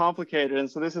complicated,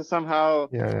 and so this is somehow.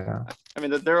 Yeah. I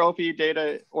mean, their OPE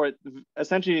data, or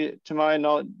essentially, to my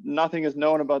knowledge, nothing is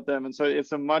known about them, and so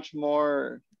it's a much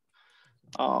more.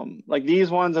 Like these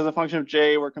ones as a function of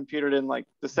J were computed in like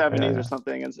the 70s or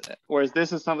something, and whereas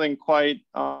this is something quite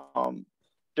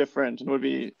different and would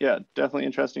be definitely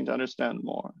interesting to understand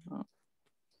more.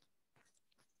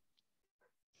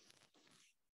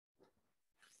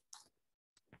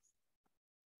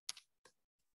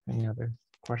 Any other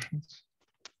questions?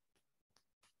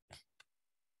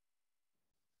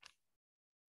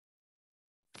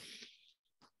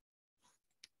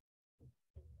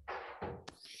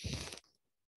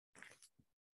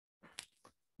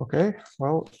 Okay,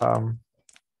 well,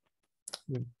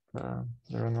 if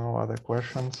there are no other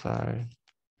questions, I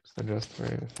suggest we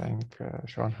thank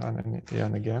Cyuan-Han and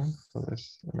Ian again for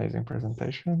this amazing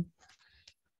presentation.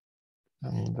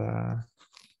 And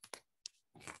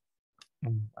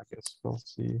I guess we'll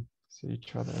see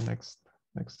each other next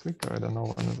week, or I don't know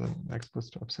when is the next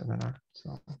Bootstrap seminar.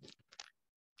 So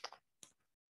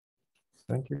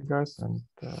thank you guys, and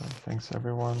thanks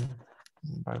everyone.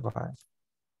 Bye bye.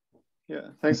 Yeah,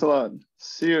 thanks a lot.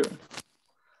 See you.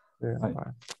 Yeah,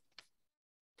 bye.